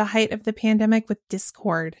during the height of the pandemic with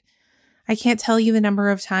Discord. I can't tell you the number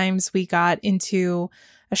of times we got into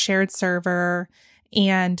a shared server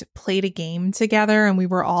and played a game together, and we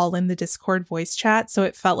were all in the Discord voice chat, so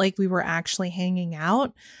it felt like we were actually hanging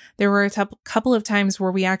out. There were a couple of times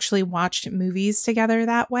where we actually watched movies together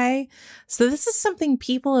that way. So this is something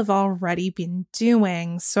people have already been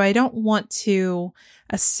doing, so I don't want to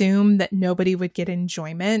assume that nobody would get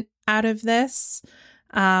enjoyment out of this.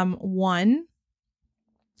 One,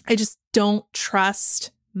 I just don't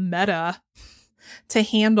trust Meta to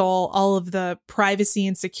handle all of the privacy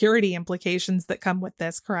and security implications that come with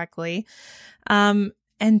this correctly. And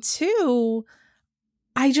two,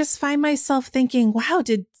 I just find myself thinking, wow,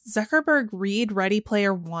 did Zuckerberg read Ready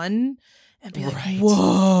Player One and be like,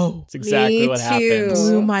 whoa, that's exactly what happened.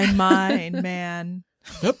 Blew my mind, man.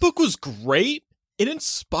 That book was great. It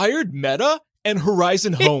inspired Meta and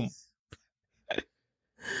Horizon Home.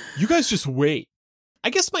 You guys just wait. I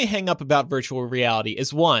guess my hang up about virtual reality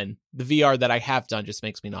is one, the VR that I have done just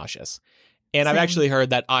makes me nauseous. And I've actually heard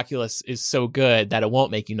that Oculus is so good that it won't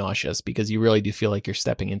make you nauseous because you really do feel like you're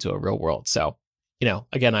stepping into a real world. So,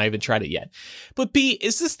 again, I haven't tried it yet. But B,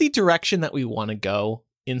 is this the direction that we want to go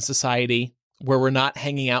in society, where we're not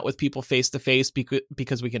hanging out with people face to face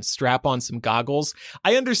because we can strap on some goggles?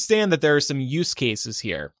 I understand that there are some use cases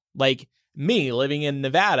here, like me living in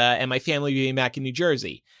Nevada and my family being back in New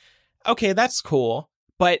Jersey. Okay, that's cool.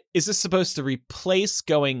 But is this supposed to replace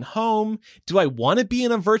going home? Do I want to be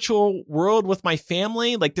in a virtual world with my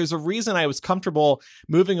family? Like, there's a reason I was comfortable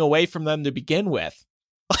moving away from them to begin with.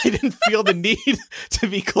 I didn't feel the need to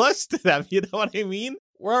be close to them. You know what I mean?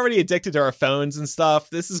 we're already addicted to our phones and stuff.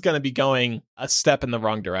 This is going to be going a step in the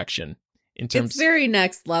wrong direction in terms. It's very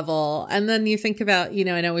next level. And then you think about,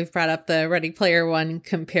 I know we've brought up the Ready Player One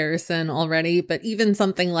comparison already, but even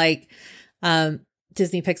something like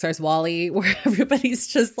Disney Pixar's WALL-E, where everybody's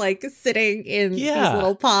just like sitting in these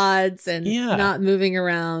little pods and not moving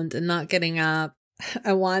around and not getting up.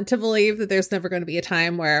 I want to believe that there's never going to be a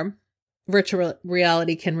time where virtual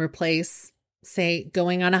reality can replace, say,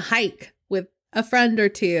 going on a hike with a friend or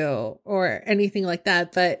two or anything like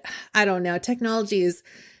that. But I don't know. Technology is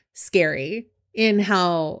scary in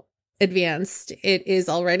how advanced it is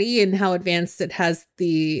already and how advanced it has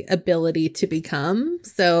the ability to become.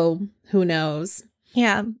 So who knows?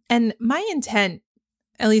 Yeah. And my intent,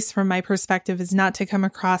 at least from my perspective, is not to come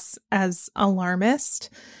across as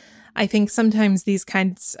alarmist. I think sometimes these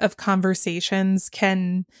kinds of conversations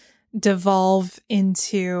can devolve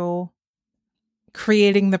into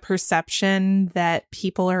creating the perception that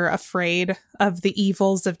people are afraid of the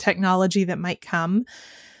evils of technology that might come.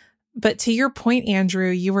 But to your point, Andrew,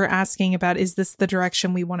 you were asking about, is this the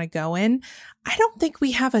direction we want to go in? I don't think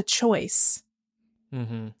we have a choice,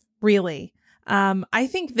 really. I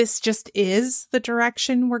think this just is the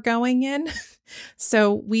direction we're going in.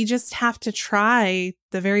 So we just have to try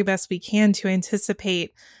the very best we can to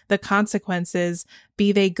anticipate the consequences,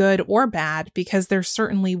 be they good or bad, because there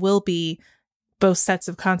certainly will be both sets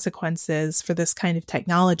of consequences for this kind of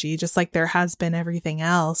technology, just like there has been everything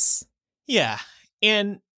else. Yeah.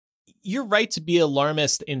 And you're right to be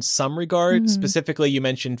alarmist in some regard. Specifically, you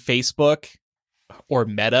mentioned Facebook or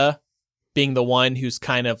Meta being the one who's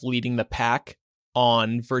kind of leading the pack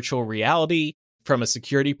on virtual reality. From a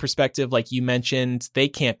security perspective, like you mentioned, they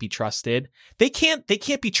can't be trusted. They can't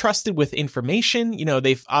be trusted with information.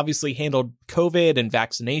 They've obviously handled COVID and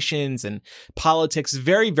vaccinations and politics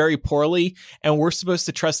very, very poorly. And we're supposed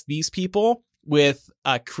to trust these people with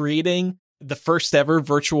creating the first ever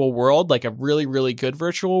virtual world, like a really, really good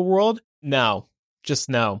virtual world. No, just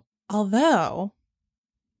no. Although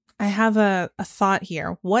I have a thought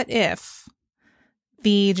here. What if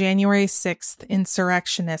the January 6th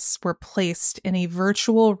insurrectionists were placed in a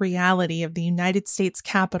virtual reality of the United States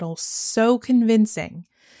Capitol so convincing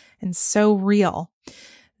and so real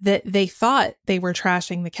that they thought they were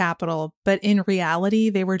trashing the Capitol, but in reality,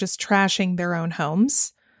 they were just trashing their own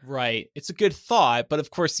homes? Right. It's a good thought, but of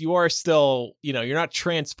course you are still, you're not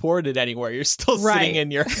transported anywhere. You're still sitting in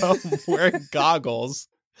your home wearing goggles.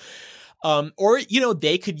 Or,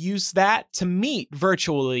 they could use that to meet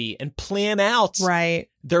virtually and plan out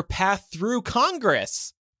their path through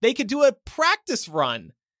Congress. They could do a practice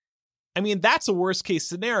run. I mean, that's a worst case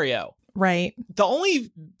scenario. Right. The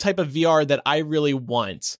only type of VR that I really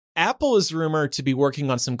want, Apple is rumored to be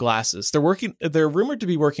working on some glasses. They're rumored to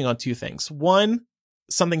be working on two things. One,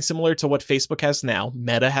 something similar to what Facebook has now,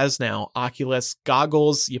 Meta has now, Oculus,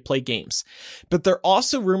 goggles, you play games. But they're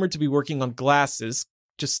also rumored to be working on glasses,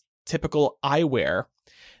 just typical eyewear,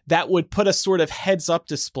 that would put a sort of heads-up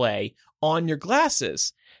display on your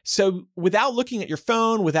glasses. So without looking at your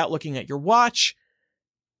phone, without looking at your watch,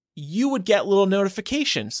 you would get little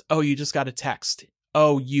notifications. Oh, you just got a text.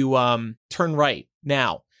 Oh, you turn right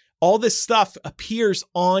now. All this stuff appears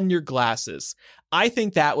on your glasses. I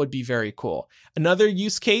think that would be very cool. Another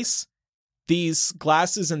use case, these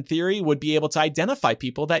glasses in theory would be able to identify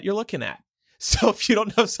people that you're looking at. So if you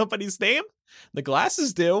don't know somebody's name, the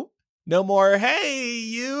glasses do. No more, hey,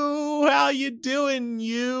 you, how you doing?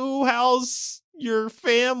 You, how's your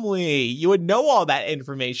family? You would know all that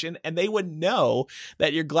information and they would know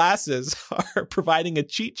that your glasses are providing a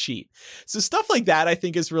cheat sheet. So stuff like that I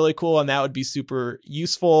think is really cool, and that would be super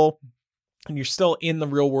useful. And you're still in the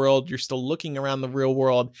real world. You're still looking around the real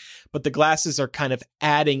world, but the glasses are kind of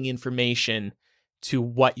adding information to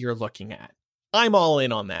what you're looking at. I'm all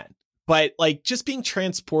in on that. But like just being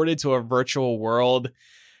transported to a virtual world,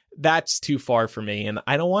 that's too far for me. And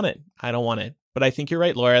I don't want it. But I think you're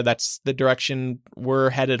right, Laura. That's the direction we're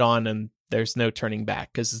headed on. And there's no turning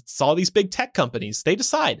back because it's all these big tech companies. They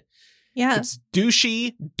decide. Yeah. It's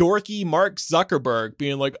douchey, dorky Mark Zuckerberg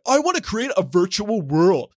being like, I want to create a virtual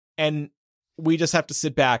world. And we just have to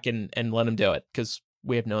sit back and let him do it because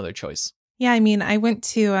we have no other choice. Yeah. I mean, I went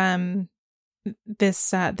to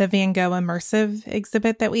the Van Gogh immersive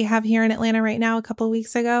exhibit that we have here in Atlanta right now a couple of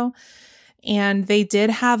weeks ago. And they did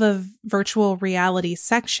have a virtual reality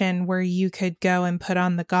section where you could go and put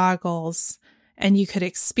on the goggles and you could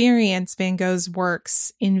experience Van Gogh's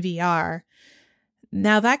works in VR.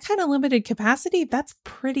 Now, that kind of limited capacity, that's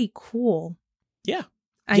pretty cool. Yeah.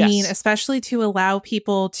 I mean, especially to allow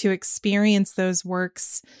people to experience those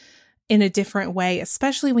works in a different way,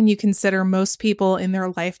 especially when you consider most people in their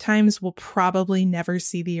lifetimes will probably never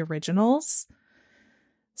see the originals.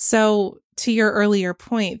 So to your earlier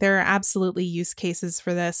point, there are absolutely use cases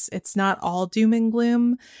for this. It's not all doom and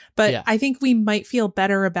gloom, but I think we might feel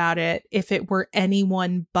better about it if it were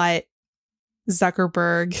anyone but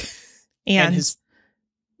Zuckerberg and his,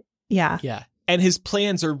 and his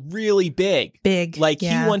plans are really big. Like he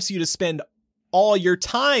wants you to spend all your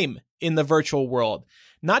time in the virtual world,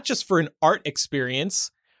 not just for an art experience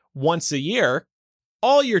once a year,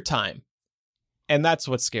 all your time. And that's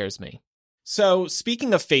what scares me. So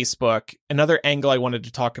speaking of Facebook, another angle I wanted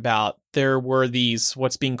to talk about, there were these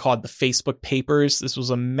what's being called the Facebook papers. This was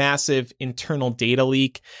a massive internal data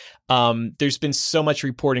leak. There's been so much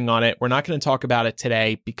reporting on it. We're not going to talk about it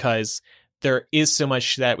today because there is so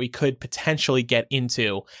much that we could potentially get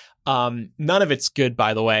into. None of it's good,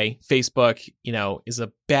 by the way. Facebook, is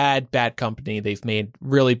a bad company. They've made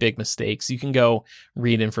really big mistakes. You can go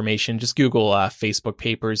read information. Just Google Facebook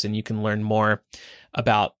papers and you can learn more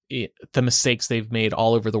about the mistakes they've made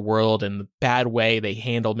all over the world and the bad way they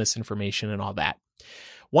handle misinformation and all that.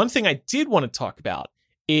 One thing I did want to talk about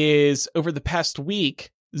is over the past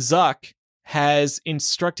week, Zuck has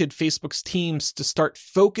instructed Facebook's teams to start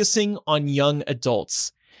focusing on young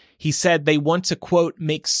adults. He said they want to, quote,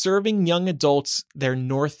 make serving young adults their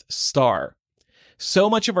North Star.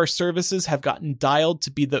 So much of our services have gotten dialed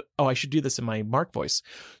to be I should do this in my Mark voice.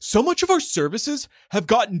 So much of our services have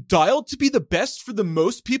gotten dialed to be the best for the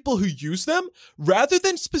most people who use them, rather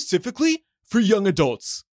than specifically for young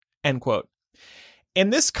adults, end quote.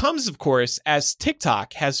 And this comes, of course, as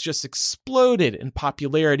TikTok has just exploded in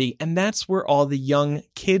popularity, and that's where all the young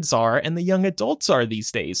kids are and the young adults are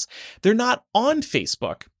these days. They're not on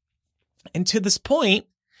Facebook. And to this point,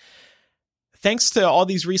 thanks to all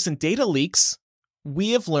these recent data leaks,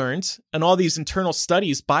 we have learned, and all these internal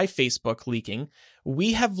studies by Facebook leaking,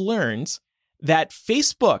 we have learned that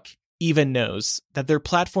Facebook even knows that their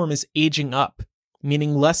platform is aging up,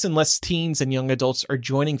 meaning less and less teens and young adults are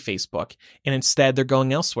joining Facebook, and instead they're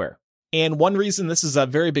going elsewhere. And one reason this is a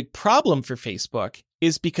very big problem for Facebook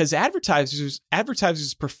is because advertisers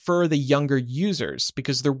prefer the younger users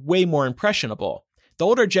because they're way more impressionable. The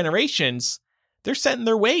older generations, they're set in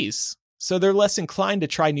their ways, so they're less inclined to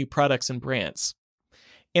try new products and brands.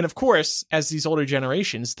 And of course, as these older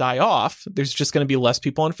generations die off, there's just going to be less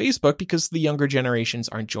people on Facebook because the younger generations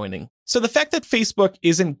aren't joining. So the fact that Facebook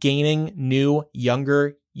isn't gaining new,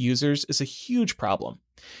 younger users is a huge problem.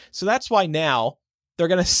 So that's why now they're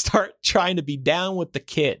going to start trying to be down with the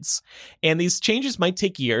kids. And these changes might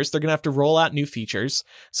take years. They're going to have to roll out new features.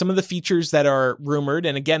 Some of the features that are rumored,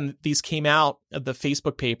 and again, these came out of the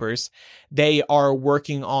Facebook papers, they are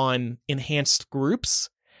working on enhanced groups.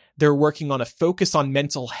 They're working on a focus on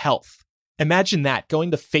mental health. Imagine that,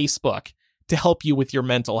 going to Facebook to help you with your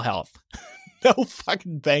mental health. No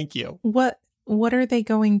fucking thank you. What are they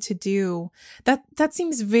going to do? That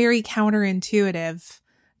seems very counterintuitive.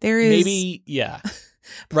 There is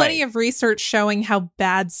plenty of research showing how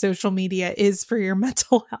bad social media is for your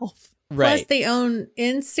mental health. Right. Plus, they own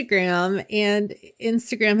Instagram, and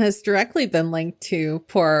Instagram has directly been linked to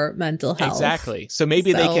poor mental health. Exactly. So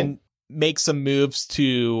maybe they can make some moves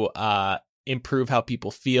to improve how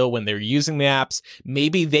people feel when they're using the apps.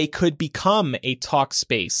 Maybe they could become a talk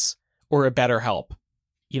space or a BetterHelp,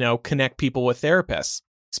 connect people with therapists.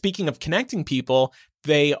 Speaking of connecting people,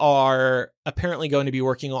 they are apparently going to be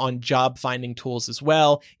working on job finding tools as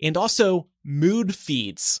well. And also mood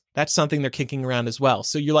feeds. That's something they're kicking around as well.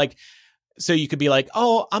 So you could be like,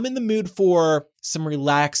 oh, I'm in the mood for some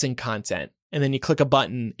relaxing content. And then you click a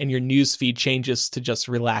button and your news feed changes to just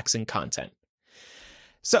relaxing content.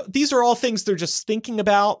 So these are all things they're just thinking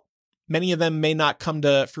about. Many of them may not come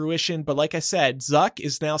to fruition. But like I said, Zuck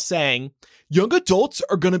is now saying young adults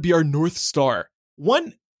are going to be our North Star.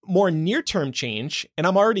 One more near-term change, and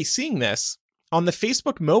I'm already seeing this, on the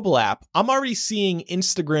Facebook mobile app, I'm already seeing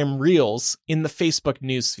Instagram Reels in the Facebook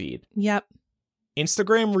newsfeed. Yep.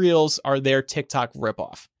 Instagram Reels are their TikTok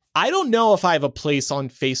ripoff. I don't know if I have a place on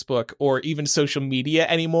Facebook or even social media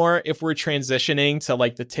anymore if we're transitioning to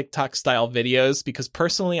like the TikTok style videos, because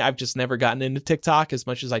personally, I've just never gotten into TikTok as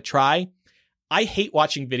much as I try. I hate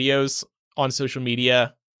watching videos on social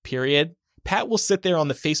media, period. Pat will sit there on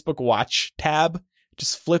the Facebook Watch tab,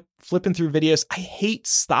 just flipping through videos. I hate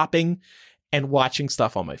stopping and watching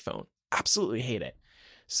stuff on my phone. Absolutely hate it.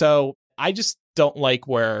 So I just don't like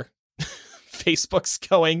where Facebook's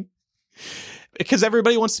going, because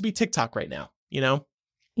everybody wants to be TikTok right now,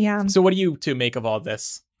 Yeah. So what do you two make of all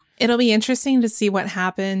this? It'll be interesting to see what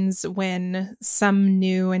happens when some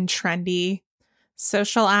new and trendy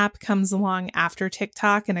social app comes along after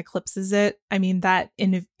TikTok and eclipses it, I mean, that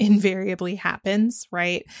invariably happens,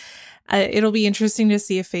 right? It'll be interesting to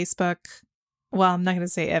see if Facebook, well, I'm not going to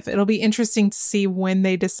say if, it'll be interesting to see when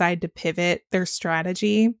they decide to pivot their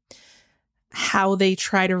strategy, how they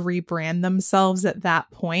try to rebrand themselves at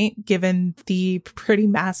that point, given the pretty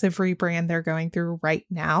massive rebrand they're going through right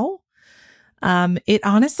now. It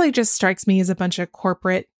honestly just strikes me as a bunch of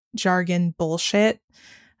corporate jargon bullshit.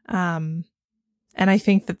 And I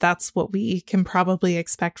think that that's what we can probably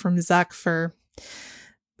expect from Zuck for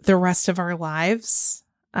the rest of our lives.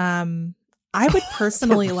 I would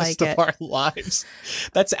personally the like rest it. of our lives.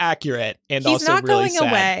 That's accurate and He's also not really going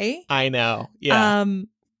sad. away. I know. Yeah.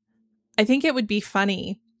 I think it would be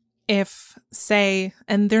funny if, say,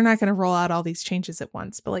 and they're not going to roll out all these changes at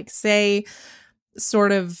once, but like, say,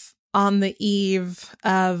 sort of on the eve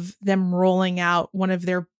of them rolling out one of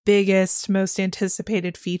their biggest, most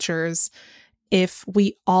anticipated features, if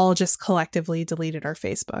we all just collectively deleted our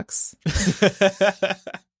Facebooks.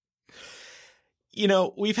 You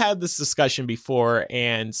know, we've had this discussion before,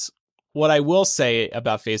 and what I will say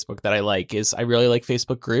about Facebook that I like is I really like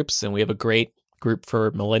Facebook groups, and we have a great group for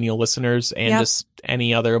millennial listeners and just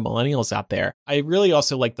any other millennials out there. I really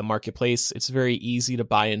also like the marketplace. It's very easy to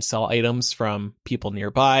buy and sell items from people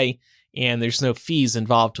nearby, and there's no fees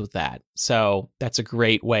involved with that. So that's a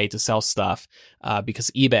great way to sell stuff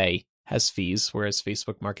because eBay has fees, whereas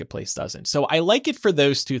Facebook Marketplace doesn't. So I like it for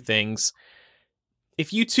those two things.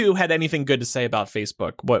 If you two had anything good to say about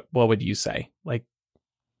Facebook, what would you say? Like,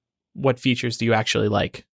 what features do you actually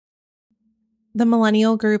like? The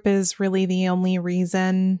millennial group is really the only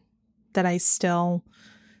reason that I still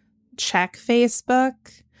check Facebook.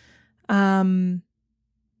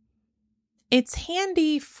 It's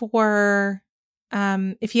handy for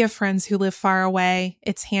if you have friends who live far away.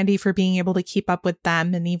 It's handy for being able to keep up with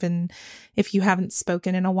them, and even if you haven't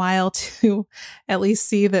spoken in a while, to at least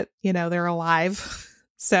see that, you know, they're alive.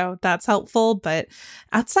 So that's helpful. But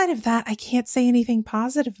outside of that, I can't say anything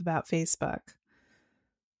positive about Facebook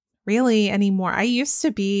really anymore. I used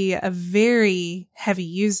to be a very heavy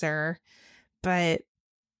user, but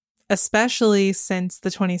especially since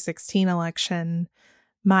the 2016 election,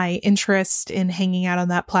 my interest in hanging out on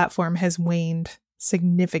that platform has waned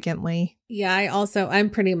significantly. Yeah,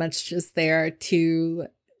 I'm pretty much just there to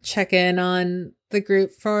check in on the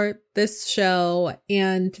group for this show.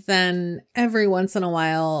 And then every once in a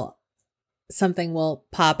while, something will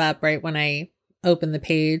pop up right when I open the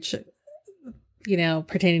page, you know,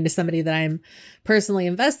 pertaining to somebody that I'm personally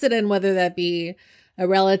invested in, whether that be a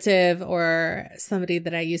relative or somebody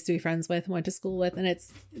that I used to be friends with, went to school with. And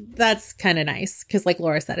that's kind of nice because, like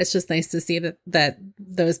Laura said, it's just nice to see that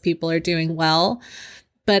those people are doing well.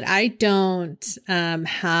 But I don't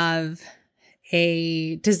have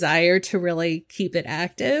a desire to really keep it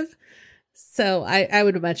active. So I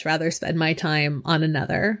would much rather spend my time on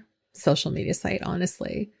another social media site,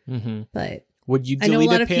 honestly. Mm-hmm. But would you I know delete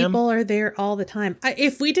a lot it, of Pam? people are there all the time.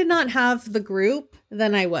 If we did not have the group,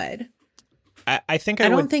 then I would. I think I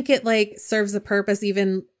would. don't think it like serves a purpose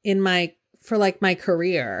even for my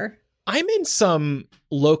career. I'm in some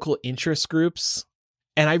local interest groups,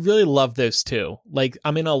 and I really love those too. Like,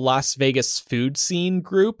 I'm in a Las Vegas food scene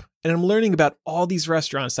group, and I'm learning about all these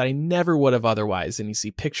restaurants that I never would have otherwise. And you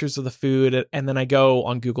see pictures of the food, and then I go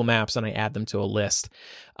on Google Maps and I add them to a list.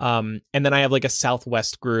 And then I have like a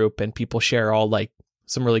Southwest group, and people share all like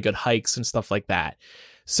some really good hikes and stuff like that.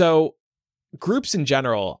 So groups in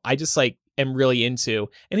general, I just like am really into.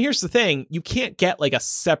 And here's the thing, you can't get like a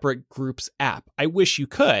separate groups app. I wish you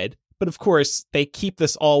could, but of course they keep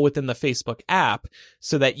this all within the Facebook app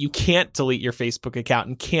so that you can't delete your Facebook account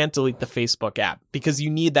and can't delete the Facebook app because you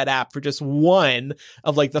need that app for just one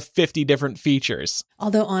of like the 50 different features.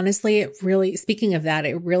 Although honestly, speaking of that,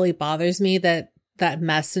 it really bothers me that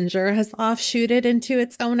Messenger has offshooted into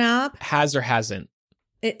its own app. Has or hasn't?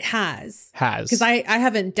 It has. Because I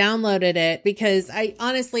haven't downloaded it because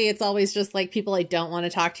honestly, it's always just like people I don't want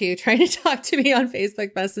to talk to trying to talk to me on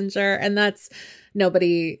Facebook Messenger. And that's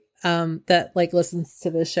nobody that like listens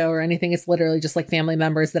to this show or anything. It's literally just like family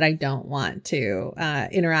members that I don't want to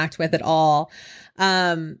interact with at all.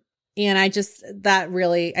 And I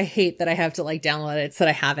hate that I have to like download it so that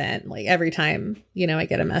I haven't. Like every time, you know, I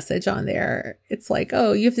get a message on there, it's like,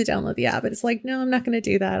 oh, you have to download the app. And it's like, no, I'm not going to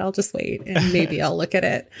do that. I'll just wait and maybe I'll look at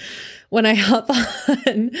it when I hop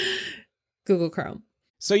on Google Chrome.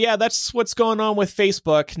 So yeah, that's what's going on with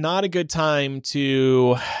Facebook. Not a good time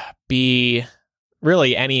to be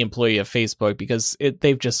really any employee of Facebook, because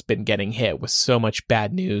they've just been getting hit with so much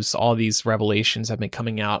bad news. All these revelations have been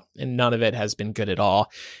coming out and none of it has been good at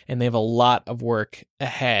all. And they have a lot of work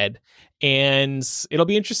ahead. And it'll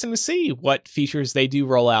be interesting to see what features they do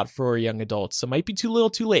roll out for young adults. So it might be too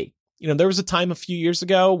little too late. There was a time a few years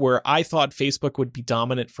ago where I thought Facebook would be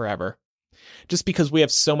dominant forever, just because we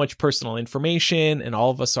have so much personal information and all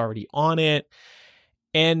of us already on it.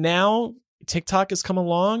 And now TikTok has come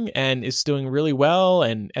along and is doing really well.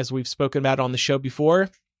 And as we've spoken about on the show before,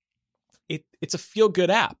 it's a feel-good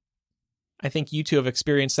app. I think you two have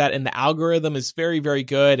experienced that. And the algorithm is very, very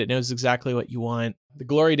good. It knows exactly what you want. The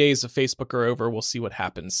glory days of Facebook are over. We'll see what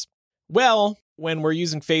happens. Well, when we're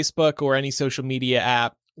using Facebook or any social media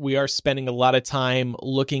app, we are spending a lot of time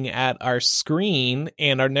looking at our screen,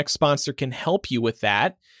 and our next sponsor can help you with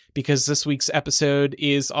that, because this week's episode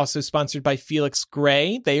is also sponsored by Felix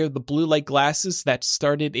Gray. They are the blue light glasses that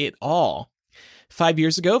started it all. 5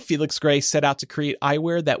 years ago, Felix Gray set out to create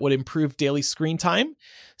eyewear that would improve daily screen time.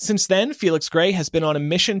 Since then, Felix Gray has been on a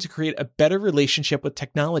mission to create a better relationship with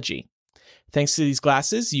technology. Thanks to these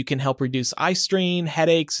glasses, you can help reduce eye strain,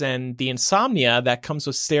 headaches, and the insomnia that comes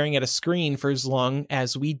with staring at a screen for as long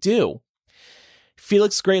as we do.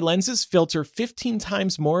 Felix Gray lenses filter 15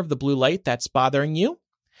 times more of the blue light that's bothering you.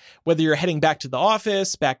 Whether you're heading back to the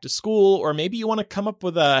office, back to school, or maybe you want to come up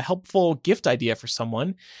with a helpful gift idea for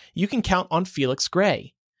someone, you can count on Felix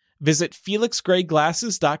Gray. Visit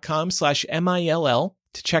felixgrayglasses.com/MILL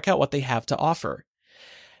to check out what they have to offer.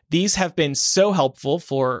 These have been so helpful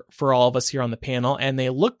for all of us here on the panel, and they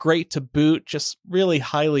look great to boot. Just really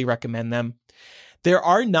highly recommend them. There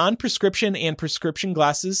are non-prescription and prescription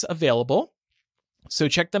glasses available, so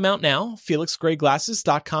check them out now.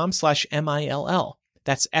 felixgrayglasses.com/MILL.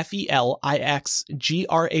 That's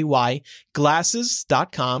FELIXGRAY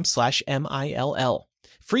glasses.com/MILL.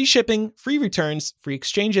 Free shipping, free returns, free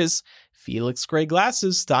exchanges.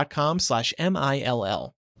 felixgrayglasses.com/MILL.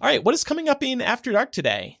 All right, what is coming up in After Dark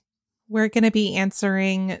today? We're going to be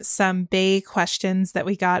answering some Bay questions that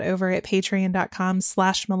we got over at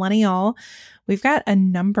patreon.com/millennial. We've got a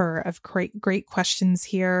number of great questions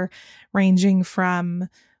here, ranging from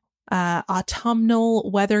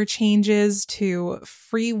autumnal weather changes to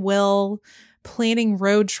free will, planning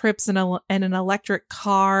road trips in an electric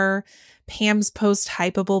car, Pam's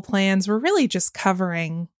post-hypable plans. We're really just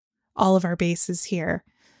covering all of our bases here.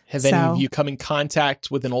 Have any of you come in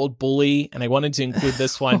contact with an old bully? And I wanted to include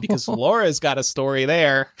this one because Laura's got a story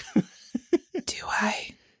there. Do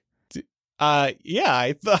I? Yeah,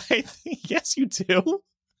 I yes, you do.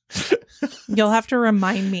 You'll have to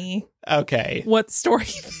remind me. Okay. What story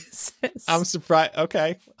this is. I'm surprised.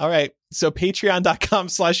 Okay. All right. So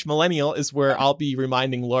patreon.com/millennial is where I'll be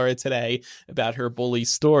reminding Laura today about her bully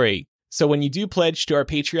story. So when you do pledge to our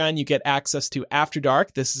Patreon, you get access to After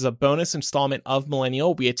Dark. This is a bonus installment of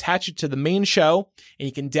Millennial. We attach it to the main show, and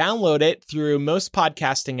you can download it through most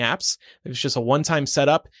podcasting apps. It's just a one-time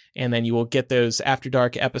setup, and then you will get those After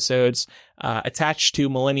Dark episodes attached to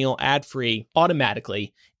Millennial ad-free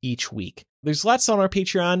automatically each week. There's lots on our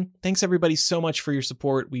Patreon. Thanks, everybody, so much for your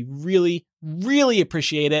support. We really, really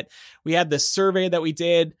appreciate it. We had this survey that we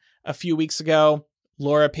did a few weeks ago.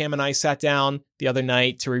 Laura, Pam, and I sat down the other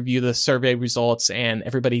night to review the survey results, and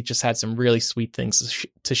everybody just had some really sweet things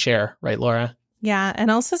to share. Right, Laura? Yeah, and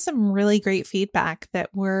also some really great feedback that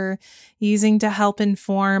we're using to help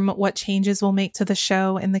inform what changes we'll make to the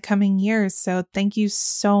show in the coming years. So thank you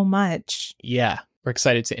so much. Yeah, we're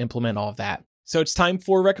excited to implement all of that. So it's time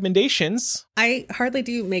for recommendations. I hardly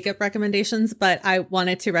do makeup recommendations, but I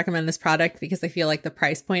wanted to recommend this product because I feel like the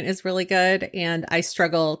price point is really good and I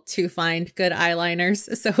struggle to find good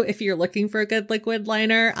eyeliners. So if you're looking for a good liquid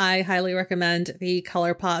liner, I highly recommend the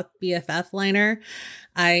ColourPop BFF liner.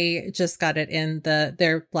 I just got it in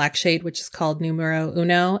their black shade, which is called Numero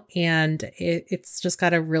Uno. And it's just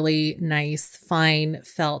got a really nice, fine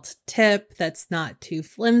felt tip that's not too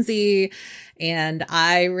flimsy. And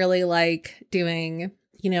I really like doing,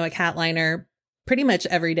 a cat liner pretty much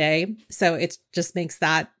every day. So it just makes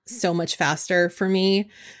that so much faster for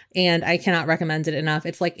me. And I cannot recommend it enough.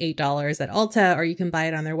 It's like $8 at Ulta, or you can buy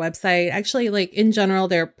it on their website. Actually, like in general,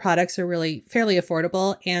 their products are really fairly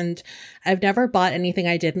affordable. And I've never bought anything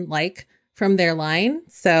I didn't like from their line.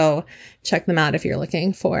 So check them out if you're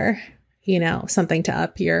looking for, something to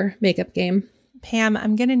up your makeup game. Pam,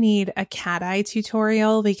 I'm going to need a cat eye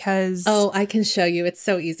tutorial because... Oh, I can show you. It's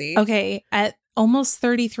so easy. Okay. At almost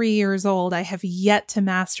 33 years old, I have yet to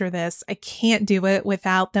master this. I can't do it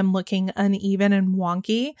without them looking uneven and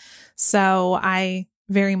wonky. So I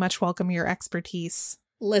very much welcome your expertise.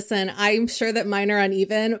 Listen, I'm sure that mine are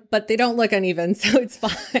uneven, but they don't look uneven, so it's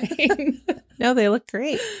fine. No, they look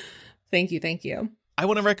great. Thank you. Thank you. I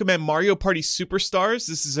want to recommend Mario Party Superstars.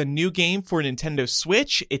 This is a new game for Nintendo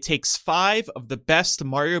Switch. It takes 5 of the best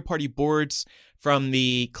Mario Party boards from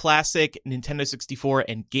the classic Nintendo 64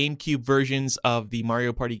 and GameCube versions of the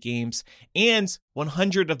Mario Party games and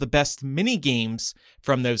 100 of the best mini games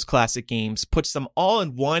from those classic games, puts them all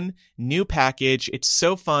in one new package. It's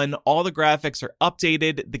so fun. All the graphics are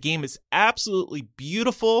updated. The game is absolutely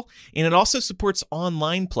beautiful, and it also supports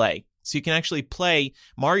online play. So you can actually play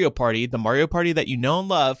Mario Party, the Mario Party that you know and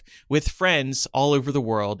love, with friends all over the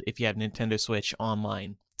world if you have Nintendo Switch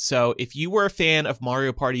online. So if you were a fan of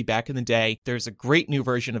Mario Party back in the day, there's a great new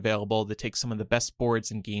version available that takes some of the best boards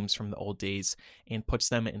and games from the old days and puts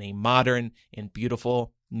them in a modern and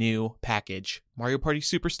beautiful new package. Mario Party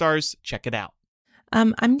Superstars, check it out.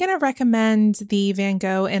 I'm going to recommend the Van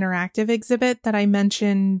Gogh interactive exhibit that I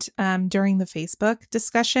mentioned during the Facebook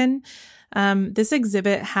discussion. This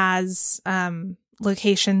exhibit has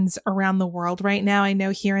locations around the world right now. I know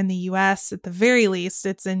here in the US, at the very least,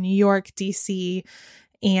 it's in New York, DC,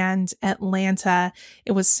 and Atlanta.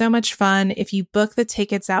 It was so much fun. If you book the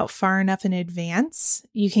tickets out far enough in advance,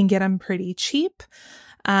 you can get them pretty cheap.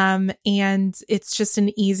 And it's just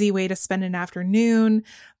an easy way to spend an afternoon.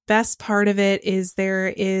 Best part of it is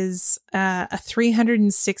there is a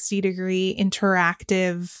 360-degree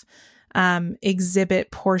interactive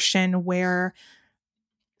exhibit portion where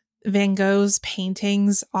Van Gogh's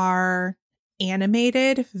paintings are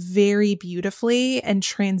animated very beautifully and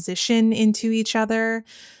transition into each other.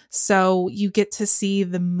 So you get to see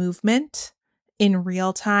the movement in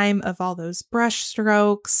real time of all those brush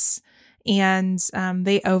strokes, and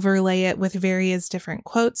they overlay it with various different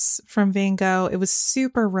quotes from Van Gogh. It was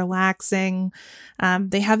super relaxing.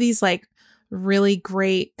 They have these like really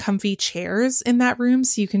great comfy chairs in that room,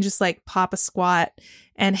 so you can just like pop a squat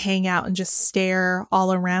and hang out and just stare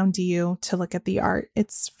all around you to look at the art.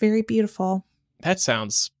 It's very beautiful. That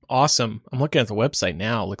sounds awesome. I'm looking at the website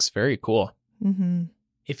now. It looks very cool. Mm-hmm.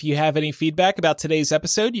 If you have any feedback about today's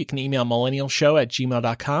episode, you can email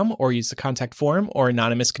millennialshow@gmail.com or use the contact form or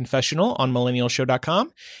anonymous confessional on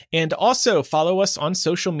millennialshow.com. And also follow us on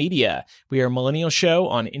social media. We are Millennial Show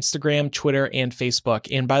on Instagram, Twitter, and Facebook.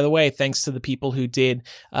 And by the way, thanks to the people who did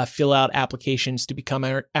fill out applications to become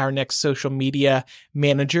our next social media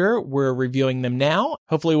manager. We're reviewing them now.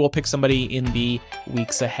 Hopefully we'll pick somebody in the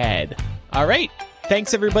weeks ahead. All right.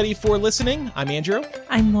 Thanks, everybody, for listening. I'm Andrew.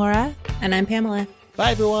 I'm Laura. And I'm Pamela.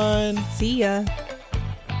 Bye, everyone. See ya.